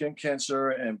specializes in skin cancer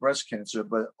and breast cancer,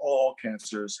 but all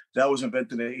cancers. That was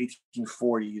invented in the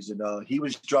 1840s, and he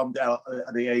was drummed out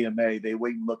at the AMA. They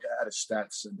wait and look at his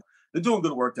stats, and they're doing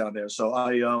good work down there. So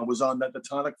I was on the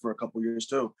tonic for a couple of years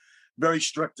too. Very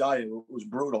strict diet. It was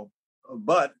brutal.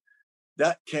 But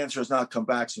that cancer has not come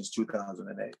back since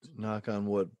 2008. Knock on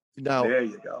wood. Now, there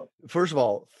you go. First of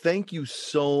all, thank you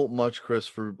so much, Chris,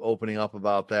 for opening up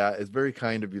about that. It's very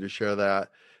kind of you to share that,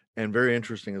 and very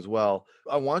interesting as well.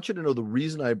 I want you to know the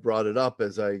reason I brought it up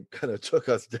as I kind of took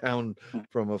us down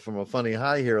from a funny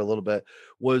high here a little bit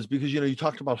was because, you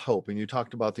talked about hope, and you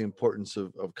talked about the importance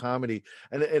of comedy.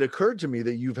 And it occurred to me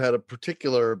that you've had a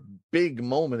particular big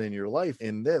moment in your life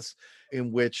in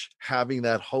which having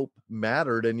that hope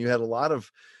mattered, and you had a lot of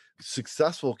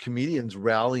successful comedians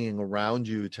rallying around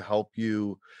you to help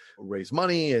you raise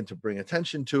money and to bring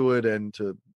attention to it and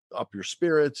to up your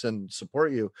spirits and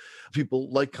support you.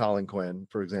 People like Colin Quinn,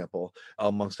 for example,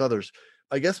 amongst others.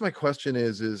 I guess my question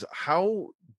is how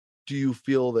do you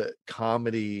feel that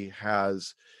comedy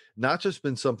has not just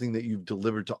been something that you've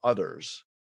delivered to others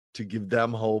to give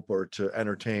them hope or to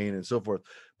entertain and so forth,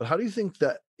 but how do you think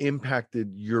that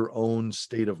impacted your own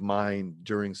state of mind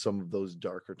during some of those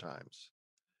darker times?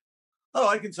 Oh,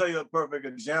 I can tell you a perfect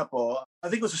example. I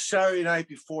think it was a Saturday night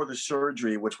before the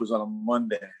surgery, which was on a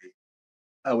Monday.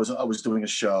 I was doing a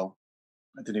show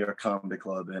at the New York Comedy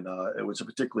Club, and it was a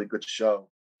particularly good show.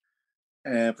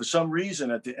 And for some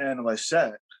reason, at the end of my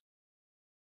set,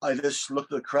 I just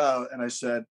looked at the crowd and I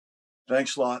said,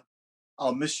 "Thanks a lot.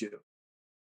 I'll miss you."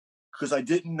 Because I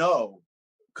didn't know.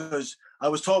 Because I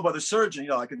was told by the surgeon,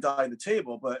 I could die on the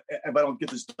table, but if I don't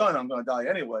get this done, I'm going to die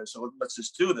anyway. So let's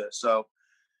just do this. So,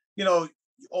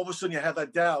 all of a sudden you have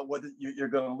that doubt whether you're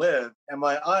going to live. And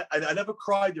I never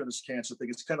cried during this cancer thing.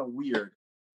 It's kind of weird.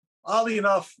 Oddly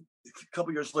enough, a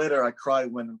couple of years later, I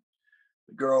cried when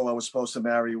the girl I was supposed to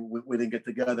marry, we didn't get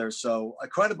together. So I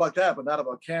cried about that, but not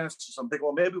about cancer. So I'm thinking,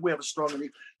 well, maybe we have a stronger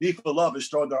need for love is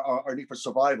stronger than our need for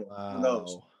survival. Wow. Who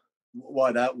knows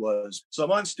why that was? So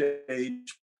I'm on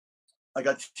stage. I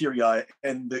got teary-eyed.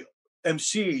 And the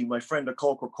MC, my friend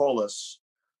Nicole Kokolas,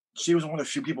 she was one of the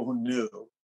few people who knew.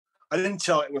 I didn't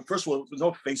tell it. Well, first of all, there was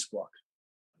no Facebook.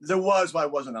 There was, but I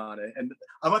wasn't on it. And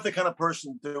I'm not the kind of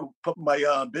person to put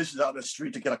my business out in the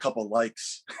street to get a couple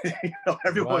likes.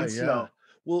 Everyone's,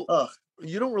 Well,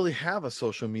 you don't really have a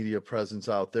social media presence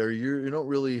out there. You don't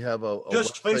really have a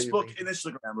just Facebook and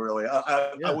Instagram, really.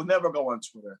 I will never go on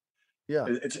Twitter. Yeah,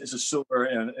 it's a sewer,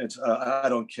 and it's I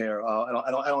don't care.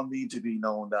 I don't need to be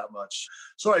known that much.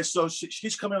 So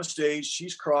she's coming on stage.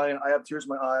 She's crying. I have tears in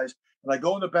my eyes. And I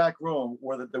go in the back room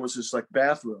where there was this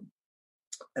bathroom,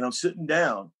 and I'm sitting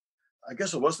down. I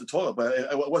guess it was the toilet,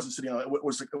 but I wasn't sitting on it.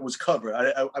 It was covered.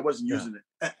 I wasn't using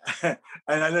it. And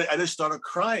I just started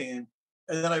crying.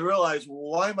 And then I realized,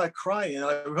 why am I crying? And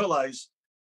I realized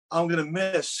I'm going to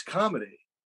miss comedy.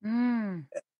 Mm.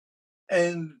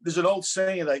 And there's an old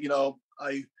saying that,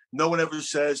 no one ever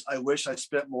says, I wish I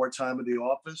spent more time in the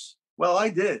office. Well, I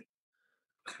did.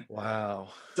 Wow.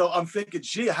 So I'm thinking,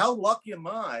 gee, how lucky am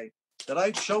I that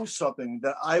I chose something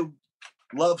that I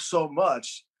love so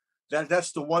much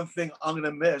that's the one thing I'm going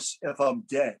to miss if I'm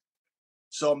dead.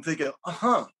 So I'm thinking,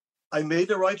 I made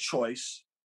the right choice.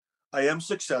 I am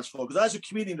successful. Because as a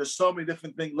comedian, there's so many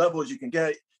different levels you can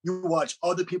get. You watch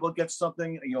other people get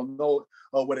something and you'll know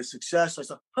what is success. I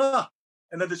said,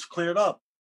 and then it's cleared up.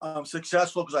 I'm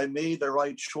successful because I made the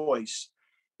right choice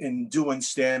in doing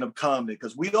stand-up comedy.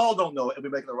 Because we all don't know if we're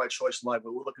making the right choice in life,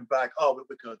 but we're looking back,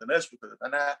 we could have done this, we could have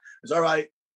done that. It's all right.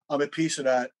 I'm at peace with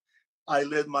that. I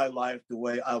lived my life the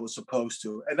way I was supposed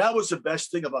to. And that was the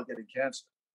best thing about getting cancer.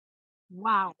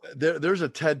 Wow. There's a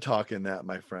TED Talk in that,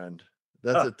 my friend.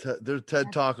 That's there's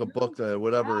TED Talk, a book,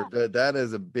 whatever. Yeah. That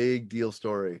is a big deal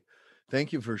story.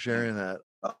 Thank you for sharing that.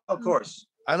 Of course.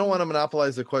 I don't want to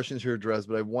monopolize the questions here, Dres,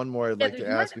 but I have one more I'd like to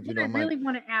ask if you don't mind. I really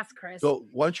want to ask, Chris. So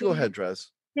why don't you go ahead,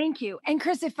 Dres? Thank you. And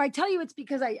Chris, if I tell you it's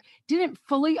because I didn't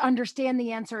fully understand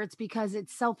the answer, it's because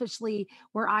it's selfishly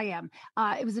where I am.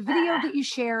 It was a video that you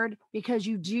shared because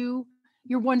you're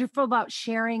wonderful about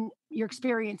sharing your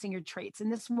experience and your traits.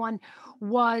 And this one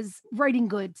was writing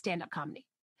good stand-up comedy.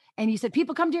 And you said,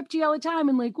 people come up to you all the time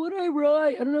and like, what do I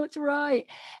write? I don't know what to write.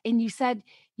 And you said,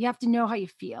 you have to know how you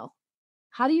feel.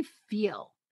 How do you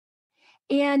feel?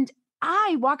 And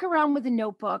I walk around with a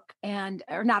notebook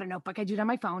or not a notebook, I do it on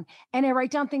my phone, and I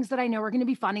write down things that I know are going to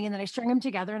be funny, and then I string them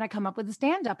together and I come up with a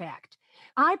stand-up act.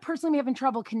 I personally am having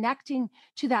trouble connecting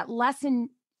to that lesson.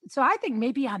 So I think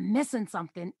maybe I'm missing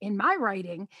something in my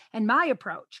writing and my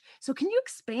approach. So can you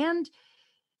expand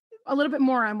a little bit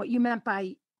more on what you meant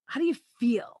by how do you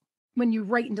feel when you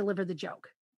write and deliver the joke?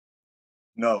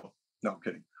 No, I'm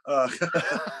kidding.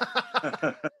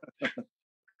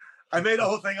 I made the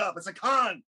whole thing up. It's a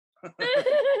con.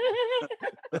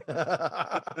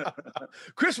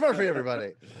 Chris Murphy,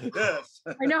 everybody. Yes.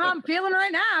 I know how I'm feeling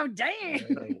right now.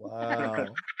 Damn. Wow.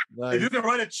 Nice. If you can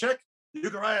write a check, you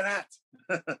can write an act.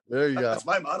 There you go. That's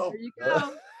my motto. There you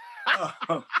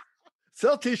go.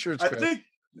 Sell t-shirts, Chris.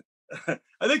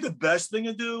 I think the best thing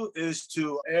to do is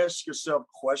to ask yourself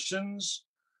questions,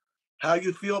 how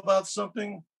you feel about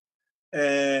something,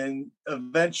 and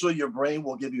eventually your brain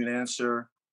will give you an answer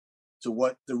to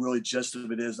what the really gist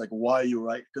of it is, like why you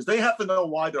write, because they have to know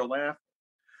why they're laughing.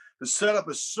 The setup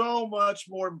is so much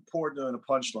more important than a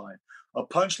punchline. A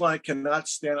punchline cannot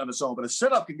stand on its own, but a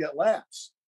setup can get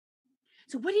laughs.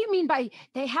 So what do you mean by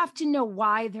they have to know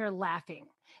why they're laughing?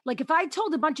 Like if I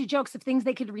told a bunch of jokes of things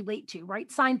they could relate to, right?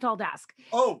 Seinfeld-esque.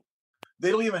 Oh,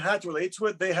 they don't even have to relate to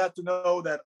it. They have to know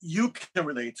that you can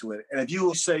relate to it. And if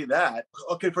you say that,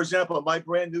 okay, for example, my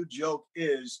brand new joke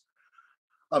is,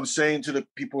 I'm saying to the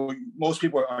people, most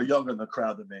people are younger in the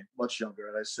crowd than me, much younger.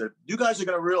 And I said, you guys are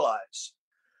going to realize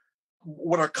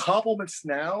what are compliments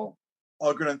now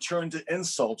are going to turn to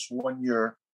insults when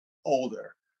you're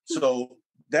older. So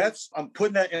I'm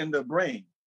putting that in their brain.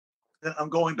 Then I'm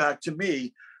going back to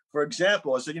me. For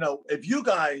example, I said, if you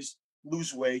guys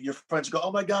lose weight, your friends go,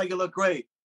 oh my God, you look great.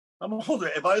 I'm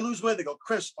older. If I lose weight, they go,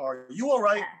 Chris, are you all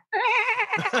right?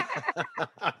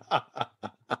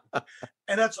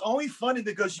 And that's only funny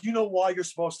because you know why you're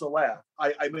supposed to laugh.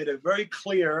 I made it very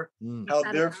clear how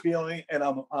they're feeling and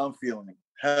I'm feeling.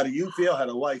 How do you feel? How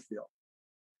do I feel?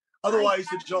 Otherwise,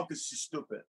 the joke is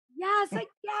stupid. Yes, I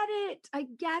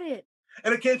get it.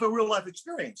 And it came from real life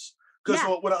experience. Because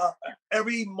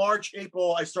every March,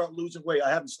 April, I start losing weight. I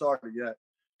haven't started yet.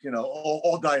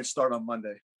 All diets start on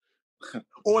Monday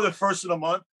or the first of the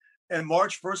month. And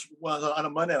March 1st was on a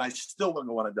Monday, and I still wasn't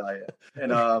going on a diet.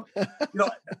 And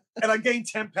and I gained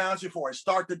 10 pounds before I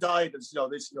start the diet. And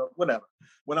whatever.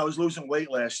 When I was losing weight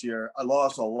last year, I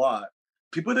lost a lot.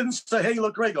 People didn't say, "Hey, you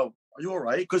look great." I go, are you all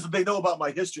right? Because they know about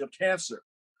my history of cancer.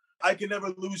 I can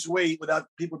never lose weight without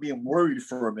people being worried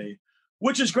for me,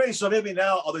 which is great. So maybe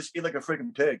now I'll just eat like a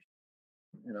freaking pig.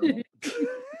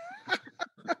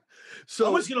 So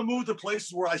I'm just going to move to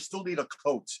places where I still need a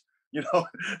coat.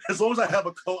 As long as I have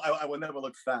a coat, I will never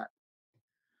look fat.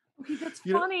 Okay, that's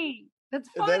funny. That's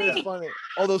funny. That is funny.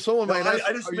 Although someone might ask,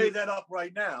 I just made that up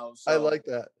right now. So. I like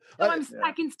that.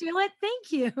 I can steal it.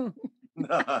 Thank you.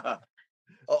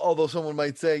 Although someone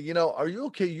might say, are you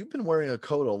okay? You've been wearing a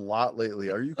coat a lot lately.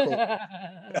 Are you cold?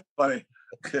 Funny.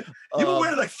 You've been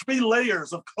wearing like 3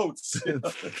 layers of coats.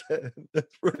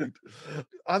 That's right.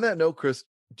 On that note, Chris,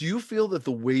 Do you feel that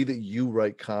the way that you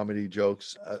write comedy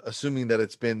jokes, assuming that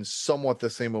it's been somewhat the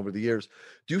same over the years,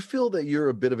 do you feel that you're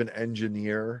a bit of an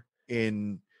engineer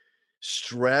in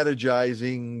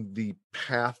strategizing the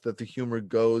path that the humor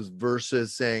goes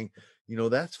versus saying,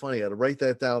 that's funny, I gotta write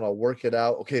that down, I'll work it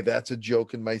out, okay, that's a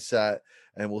joke in my set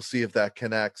and we'll see if that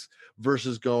connects,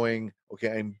 versus going,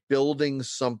 okay, I'm building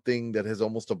something that has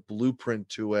almost a blueprint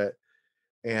to it,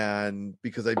 and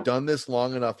because I've done this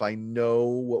long enough, I know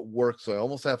what works, so I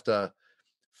almost have to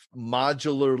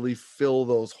modularly fill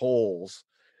those holes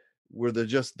where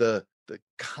the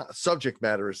subject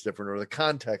matter is different or the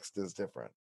context is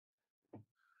different?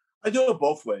 I do it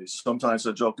both ways. Sometimes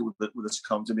a joke would just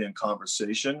come to me in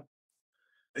conversation.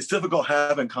 It's difficult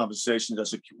having conversations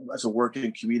as a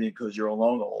working comedian because you're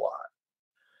alone a lot.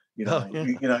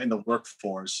 In the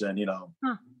workforce, and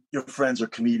your friends are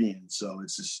comedians, so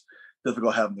it's just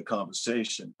difficult having the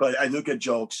conversation. But I do get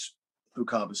jokes through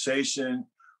conversation,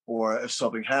 or if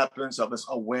something happens, I'm just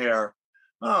aware.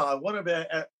 I wonder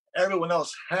if everyone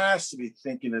else has to be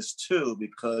thinking this too,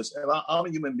 because I'm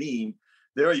a human being,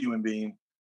 they're a human being.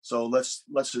 So let's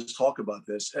just talk about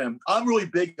this. And I'm really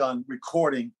big on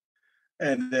recording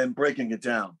and then breaking it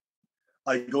down.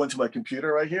 I go into my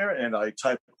computer right here and I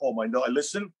type all my notes. I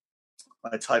listen,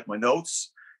 I type my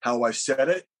notes, how I said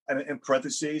it, and in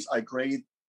parentheses, I grade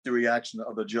the reaction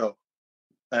of the joke.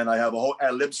 And I have a whole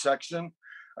ad lib section.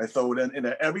 I throw it in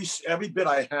there. Every bit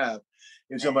I have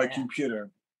is on my computer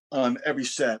on every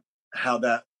set, how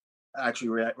that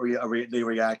actually they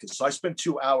reacted. So I spent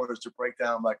 2 hours to break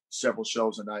down like several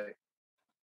shows a night.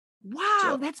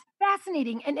 Wow, that's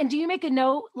fascinating. And do you make a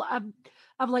note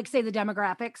of like, say, the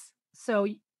demographics? So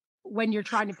when you're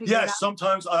trying to figure it out?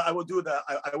 Sometimes I will do that.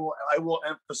 I will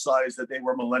emphasize that they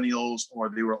were millennials or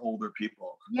they were older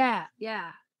people. Yeah.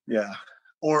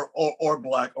 Or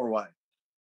black or white.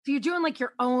 So you're doing like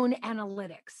your own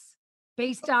analytics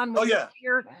based on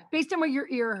based on what your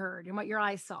ear heard and what your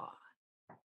eye saw.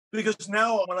 Because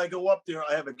now when I go up there,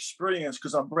 I have experience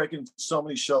because I'm breaking so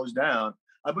many shows down.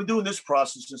 I've been doing this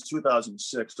process since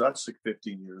 2006. So that's like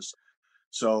 15 years.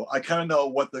 So I kind of know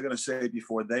what they're going to say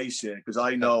before they say it, because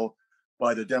I know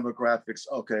by the demographics,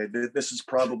 okay, this is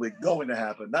probably going to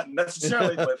happen. Not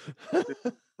necessarily, but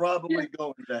it's probably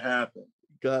going to happen.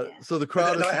 Got it. So the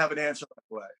crowd and I have an answer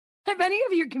right away. Have any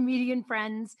of your comedian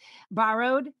friends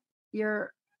borrowed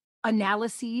your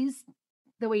analyses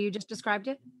the way you just described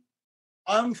it?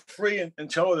 I'm free and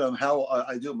tell them how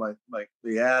I do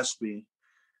they ask me,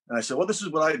 and I said, well, this is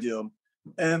what I do.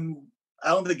 And I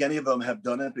don't think any of them have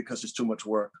done it because it's too much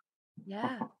work.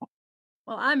 Yeah.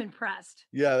 Well, I'm impressed.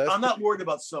 Yeah. I'm not worried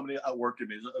about somebody outworking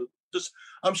me.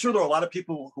 I'm sure there are a lot of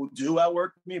people who do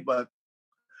outwork me, but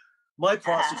my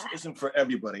process isn't for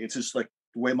everybody. It's just like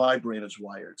the way my brain is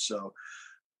wired. So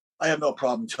I have no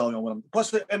problem telling them what I'm,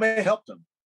 plus it may help them.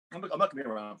 I'm not going to be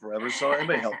around forever, so it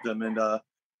may help them. And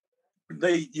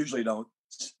they usually don't.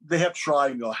 They have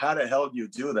tried and go, how the hell do you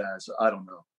do that? So I don't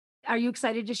know. Are you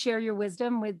excited to share your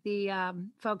wisdom with the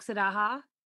folks at AHA?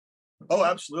 Oh,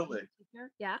 absolutely.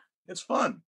 Yeah. It's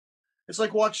fun. It's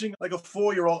like watching like a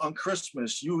 4-year-old on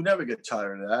Christmas. You never get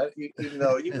tired of that, even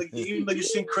though you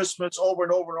sing Christmas over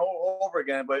and over and over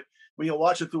again. But when you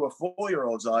watch it through a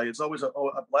 4-year-old's eye, it's always a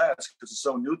blast because it's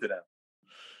so new to them.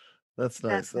 That's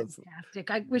nice. That's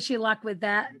fantastic. I wish you luck with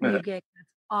that new gig. That's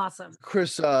awesome.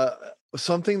 Chris,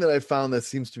 something that I found that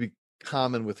seems to be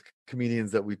common with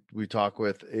comedians that we talk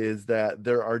with is that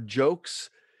there are jokes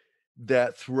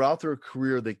that throughout their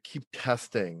career they keep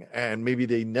testing and maybe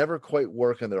they never quite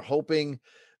work, and they're hoping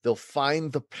they'll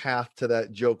find the path to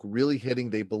that joke really hitting.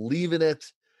 They believe in it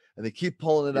and they keep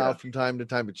pulling it out from time to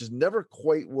time. It just never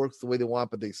quite works the way they want,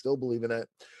 but they still believe in it.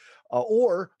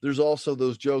 Or there's also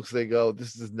those jokes they go,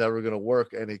 this is never going to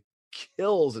work, and it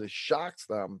kills and it shocks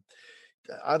them.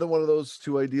 Either one of those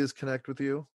two ideas connect with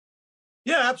you?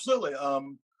 Yeah, absolutely.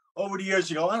 Over the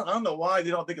years, I don't know why they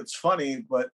don't think it's funny,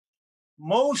 but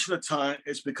most of the time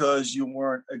it's because you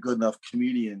weren't a good enough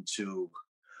comedian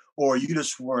or you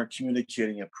just weren't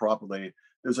communicating it properly.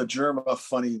 There's a germ of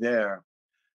funny there.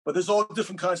 But there's all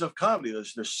different kinds of comedy.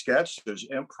 There's sketch, there's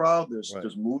improv,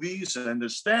 there's movies, and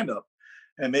there's stand-up.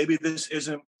 And maybe this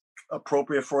isn't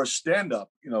appropriate for a stand-up,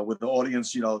 with the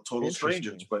audience, total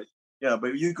strangers. But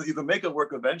you can make it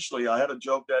work eventually. I had a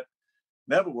joke that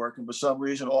never worked, and for some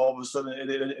reason, all of a sudden,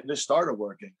 it just started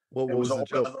working. What was the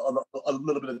joke? A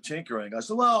little bit of tinkering. I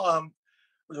said, well,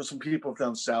 there's some people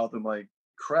down south in my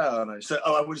crowd, and I said,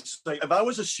 I would say, if I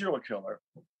was a serial killer,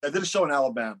 I did a show in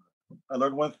Alabama. I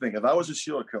learned one thing: if I was a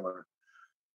serial killer,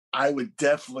 I would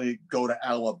definitely go to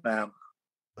Alabama.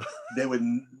 They would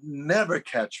never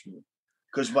catch me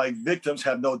because my victims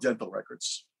have no dental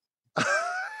records.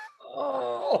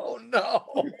 Oh no.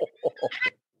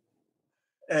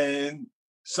 And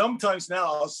sometimes now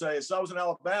I'll say, so I was in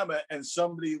Alabama and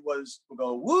somebody will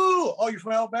go, woo, oh, you're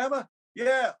from Alabama?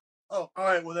 Yeah. Oh, all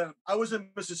right. Well, then I was in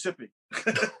Mississippi.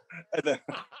 And then,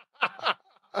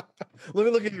 Let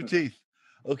me look at your teeth.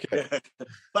 Okay.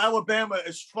 but Alabama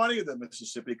is funnier than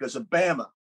Mississippi because of Bama.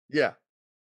 Yeah.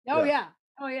 Oh Yeah.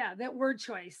 yeah. That word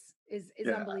choice is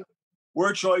unbelievable.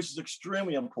 Word choice is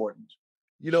extremely important.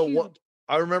 You know Huge. what?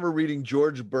 I remember reading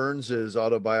George Burns's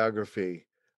autobiography,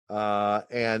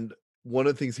 and one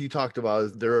of the things he talked about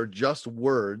is there are just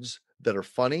words that are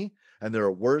funny, and there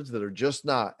are words that are just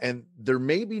not, and there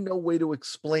may be no way to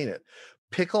explain it.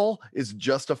 Pickle is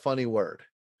just a funny word.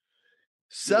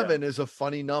 7 is a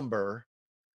funny number.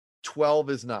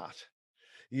 12 is not.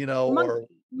 You know, or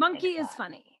Monkey is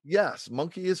funny. yes,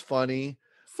 monkey is funny.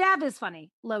 Salve is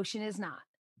funny. Lotion is not.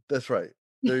 That's right.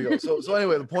 There you go. So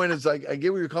anyway, the point is, I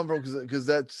get where you're coming from because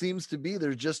that seems to be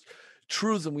there's just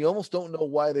truths and we almost don't know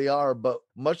why they are. But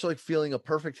much like feeling a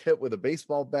perfect hit with a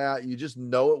baseball bat, you just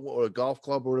know it, or a golf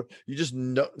club, or you just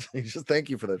know. You just thank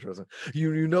you for that, Tristan.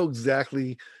 You know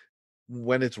exactly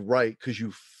when it's right because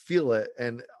you feel it,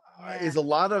 and is a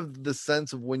lot of the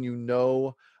sense of when you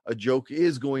know a joke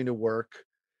is going to work.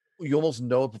 You almost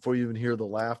know it before you even hear the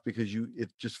laugh because it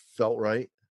just felt right.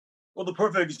 Well, the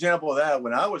perfect example of that,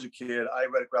 when I was a kid, I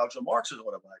read Groucho Marx's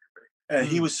autobiography. And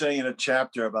he was saying in a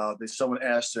chapter about this, someone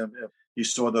asked him if he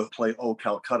saw the play Oh,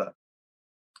 Calcutta.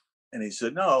 And he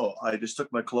said, no, I just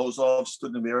took my clothes off, stood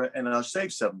in the mirror, and I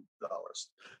saved $7.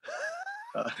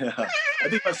 I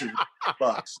think that's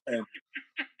 $1.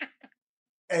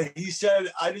 And he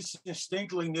said, I just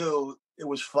distinctly knew it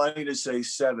was funny to say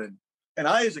 7. And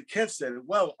I, as a kid, said,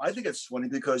 well, I think it's funny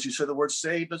because you said the word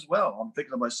saved as well. I'm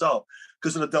thinking to myself,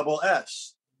 because of the double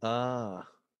S.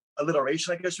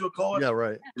 Alliteration, I guess you would call it. Yeah,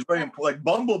 right. It's very important. Like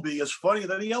Bumblebee is funnier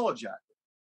than the Yellow Jacket.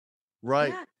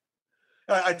 Right.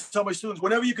 Yeah. I tell my students,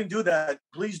 whenever you can do that,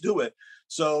 please do it.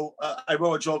 So I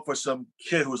wrote a joke for some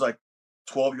kid who was like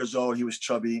 12 years old. He was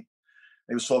chubby.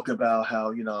 He was talking about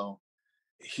how,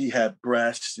 he had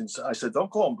breasts. And so I said, don't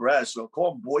call them breasts.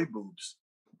 Call them boy boobs.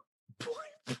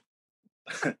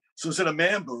 So instead of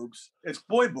man boobs, it's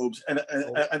boy boobs and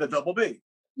a double B.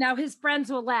 Now his friends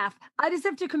will laugh. I just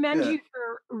have to commend you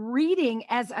for reading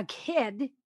as a kid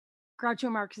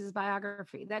Groucho Marx's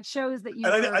biography. That shows that you.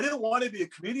 And I didn't want to be a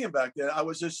comedian back then. I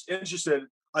was just interested.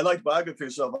 I liked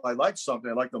biographies, so if I liked something.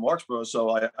 I liked the Marx Brothers, so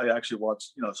I actually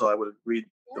watched. So I would read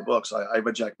the books. I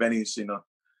read Jack Benny's, and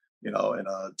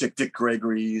Dick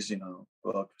Gregory's,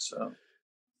 book. So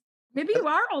maybe you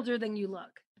are older than you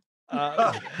look.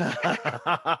 Right.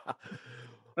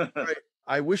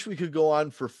 I wish we could go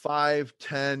on for 5,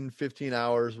 10, 15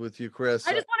 hours with you, Chris.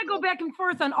 I just want to go back and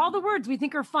forth on all the words we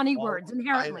think are funny words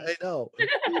inherently. I know.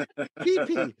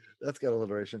 PP. That's got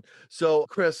alliteration. So,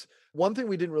 Chris, one thing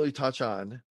we didn't really touch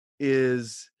on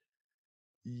is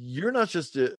you're not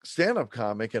just a stand-up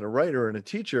comic and a writer and a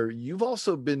teacher. You've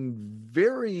also been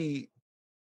very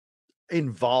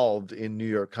involved in New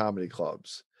York comedy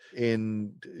clubs.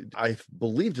 I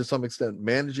believe to some extent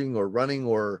managing or running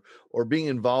or being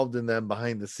involved in them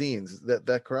behind the scenes. Is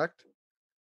that correct?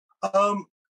 I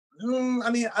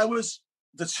was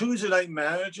the Tuesday night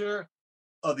manager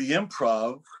of the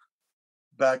Improv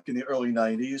back in the early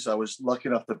 90s. I was lucky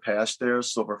enough to pass there.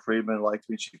 Silver Friedman liked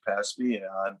me. She passed me.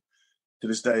 And to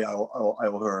this day, I owe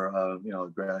her,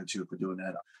 gratitude for doing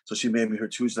that. So she made me her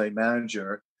Tuesday night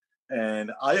manager.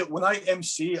 And when I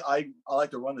MC, I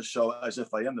like to run the show as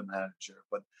if I am the manager.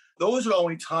 But those are the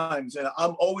only times, and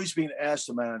I'm always being asked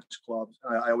to manage clubs.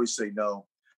 And I always say no.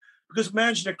 Because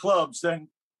managing the clubs, then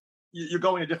you're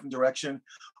going a different direction.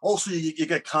 Also, you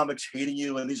get comics hating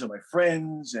you, and these are my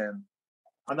friends, and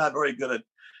I'm not very good at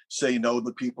saying no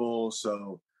to people.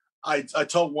 So I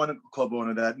told one club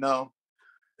owner that, no.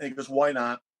 And he goes, why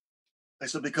not? I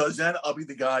said, because then I'll be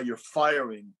the guy you're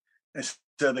firing. Instead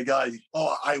of the guy,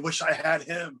 oh, I wish I had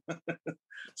him.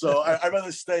 So I'd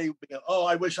rather stay, oh,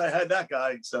 I wish I had that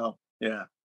guy. So, yeah.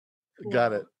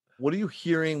 Got it. What are you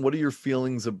hearing? What are your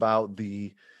feelings about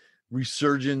the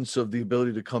resurgence of the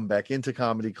ability to come back into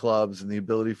comedy clubs and the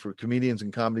ability for comedians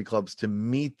and comedy clubs to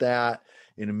meet that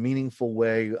in a meaningful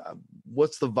way?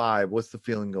 What's the vibe? What's the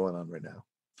feeling going on right now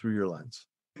through your lens?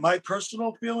 My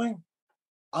personal feeling,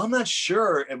 I'm not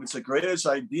sure if it's the greatest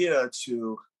idea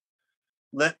to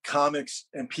let comics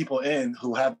and people in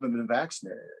who haven't been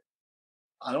vaccinated.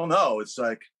 I don't know. It's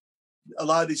like a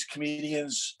lot of these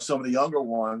comedians, some of the younger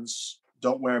ones,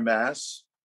 don't wear masks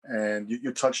and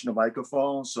you're touching the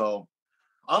microphone. So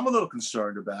I'm a little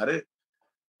concerned about it.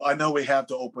 I know we have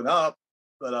to open up,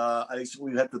 but I think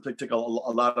we have to take a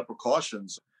lot of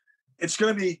precautions. it's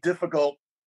going to be difficult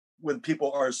when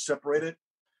people are separated,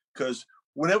 because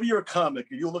whenever you're a comic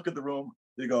and you look at the room,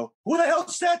 you go, who the hell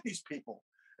sat these people?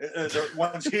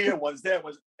 One's here, one's there.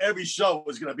 Every show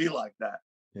is going to be like that.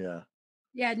 Yeah.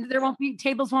 Yeah,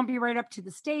 tables won't be right up to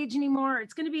the stage anymore.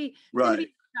 It's going to be an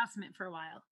adjustment for a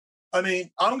while. I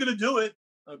mean, I'm going to do it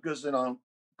because,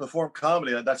 perform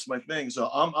comedy. That's my thing. So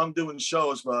I'm doing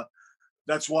shows, but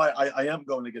that's why I am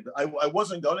going to get I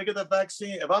wasn't going to get the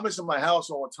vaccine. If I'm in my house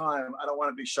all the time, I don't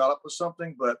want to be shot up or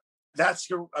something, but that's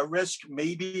a risk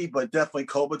maybe, but definitely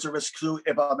COVID's a risk too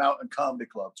if I'm out in comedy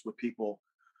clubs with people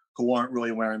who aren't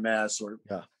really wearing masks or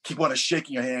keep on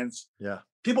shaking your hands. Yeah.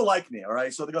 People like me, all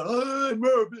right? So they go, oh,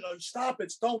 Merv, stop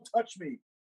it. Don't touch me.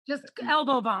 Just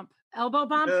elbow bump.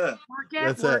 Yeah.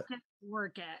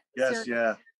 Work it. Yes, Seriously.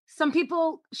 yeah. Some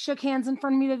people shook hands in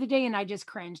front of me the other day and I just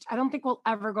cringed. I don't think we'll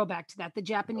ever go back to that. The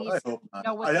Japanese. I hope not.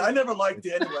 I never liked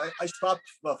it anyway. I stopped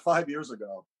about 5 years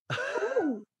ago.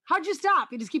 Ooh, how'd you stop?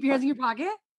 You just keep your hands in your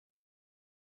pocket?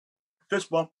 Fist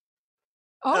bump.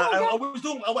 Oh,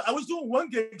 I was doing one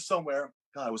gig somewhere.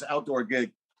 God, it was an outdoor gig.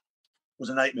 It was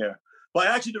a nightmare. But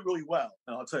I actually did really well.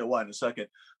 And I'll tell you why in a second.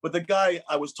 But the guy,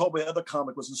 I was told by the other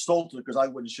comic, was insulted because I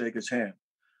wouldn't shake his hand.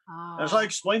 And as I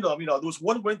explained to him, there was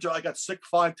one winter I got sick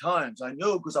 5 times. I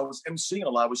knew because I was emceeing a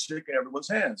lot. I was shaking everyone's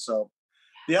hands. So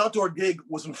the outdoor gig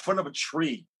was in front of a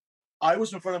tree. I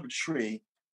was in front of a tree.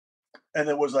 And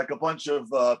there was like a bunch of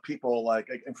people like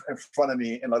in front of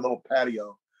me in my little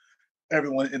patio.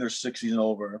 Everyone in their 60s and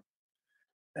over.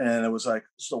 And it was like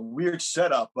just a weird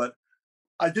setup. But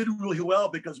I did really well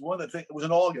because one of the things, it was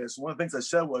in August. One of the things I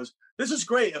said was, this is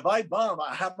great. If I bomb,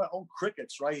 I have my own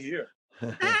crickets right here.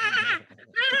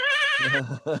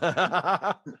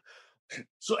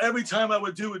 So every time I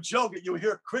would do a joke, you would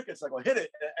hear crickets. I go, hit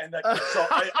it. And so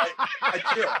I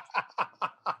killed.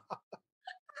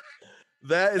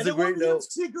 That is a great note.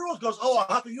 See, girls goes, oh,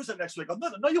 I'll have to use it next week. I go,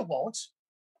 no, you won't.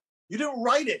 You didn't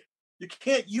write it. You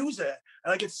can't use it.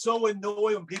 And I get so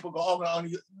annoyed when people go, oh,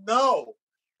 no.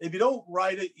 If you don't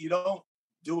write it, you don't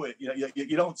do it.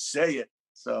 You don't say it.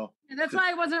 So and that's why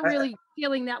I wasn't really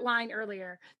feeling that line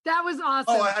earlier. That was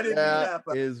awesome. Oh, I didn't do that.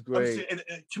 But is great. And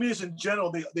comedians in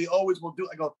general, they always will do.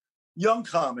 I go, young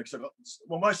comics. I go,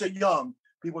 when I say young,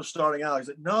 people are starting out. I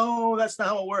said, no, that's not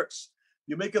how it works.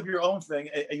 You make up your own thing,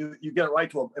 and you get it right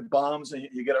to it bombs, and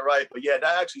you get it right. But yeah,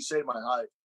 that actually saved my life.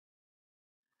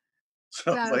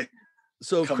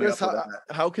 So Chris,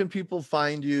 how can people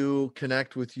find you,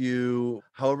 connect with you,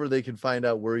 however they can find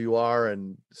out where you are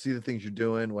and see the things you're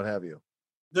doing, what have you?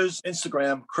 There's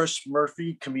Instagram, Chris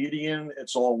Murphy, comedian.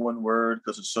 It's all one word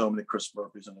because there's so many Chris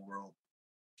Murphys in the world.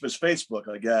 There's Facebook,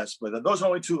 I guess, but those are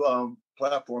only 2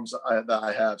 platforms that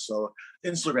I have. So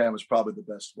Instagram is probably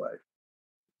the best way.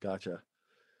 Gotcha.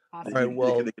 Awesome. All right,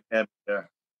 well, they can have it there.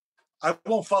 I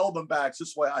won't follow them back.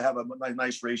 This way I have a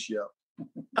nice ratio.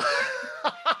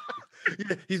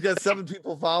 He's got 7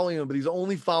 people following him, but he's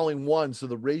only following 1, so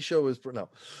the ratio is no.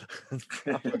 I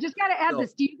just got to add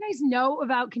this. Do you guys know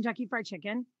about Kentucky Fried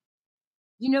Chicken?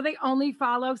 You know they only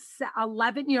follow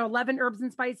 11 herbs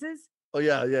and spices. Oh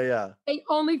yeah. They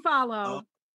only follow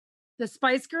the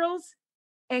Spice Girls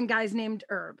and guys named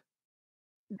Herb.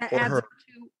 That adds up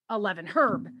to 11.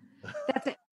 Herb. That's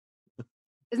it.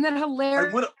 Isn't that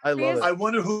hilarious? I love it. I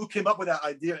wonder who came up with that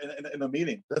idea in the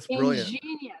meeting. That's brilliant.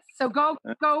 Ingenious. So go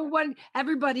when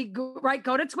everybody go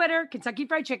to Twitter, Kentucky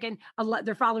Fried Chicken.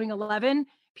 They're following 11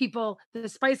 people, the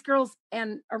Spice Girls,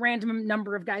 and a random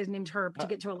number of guys named Herb to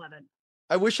get to 11.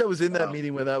 I wish I was in that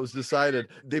meeting when that was decided.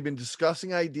 They've been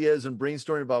discussing ideas and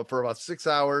brainstorming for about 6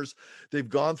 hours. They've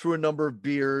gone through a number of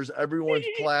beers. Everyone's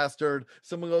plastered.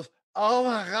 Someone goes, oh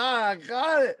my God, I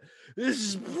got it. This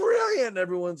is brilliant.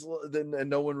 And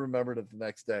no one remembered it the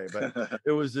next day, but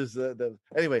it was just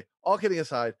anyway, all kidding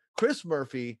aside, Chris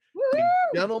Murphy, a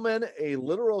gentleman, a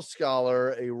literal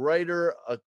scholar, a writer,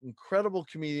 an incredible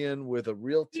comedian with a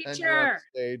real tenure on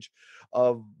stage,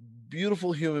 a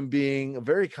beautiful human being, a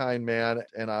very kind man,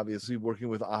 and obviously working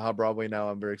with AHA Broadway now.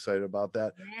 I'm very excited about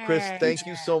that. Chris, thank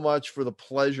you so much for the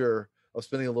pleasure of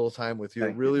spending a little time with you.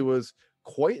 It really was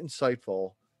quite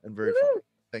insightful and very fun.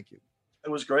 Thank you. It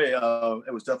was great.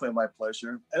 It was definitely my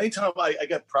pleasure. Anytime I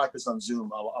get practice on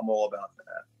Zoom, I'm all about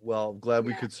that. Well, I'm glad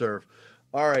we could serve.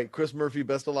 All right, Chris Murphy,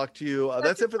 best of luck to you.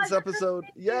 That's it for this episode.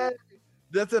 Yeah,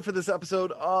 that's it for this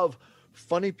episode of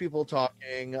Funny People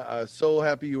Talking. So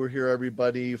happy you were here,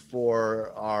 everybody,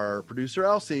 for our producer,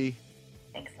 Elsie.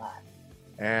 Thanks a lot.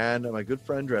 And my good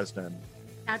friend, Dresden.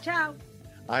 Ciao, ciao.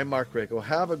 I'm Mark Grako.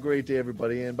 Have a great day,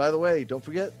 everybody. And by the way, don't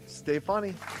forget, stay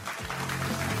funny.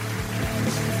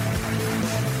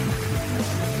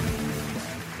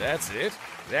 That's it?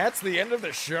 That's the end of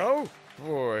the show?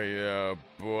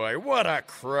 Boy, what a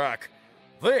crock.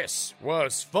 This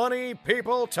was Funny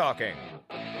People Talking.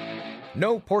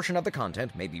 No portion of the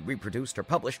content may be reproduced or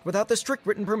published without the strict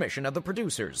written permission of the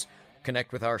producers.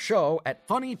 Connect with our show at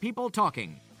Funny People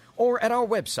Talking, or at our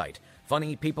website,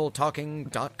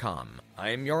 funnypeopletalking.com.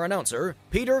 I'm your announcer,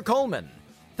 Peter Coleman.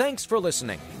 Thanks for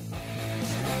listening.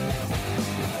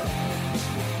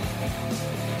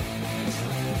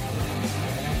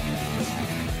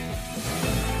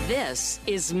 This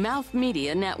is Mouth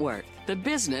Media Network, the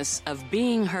business of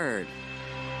being heard.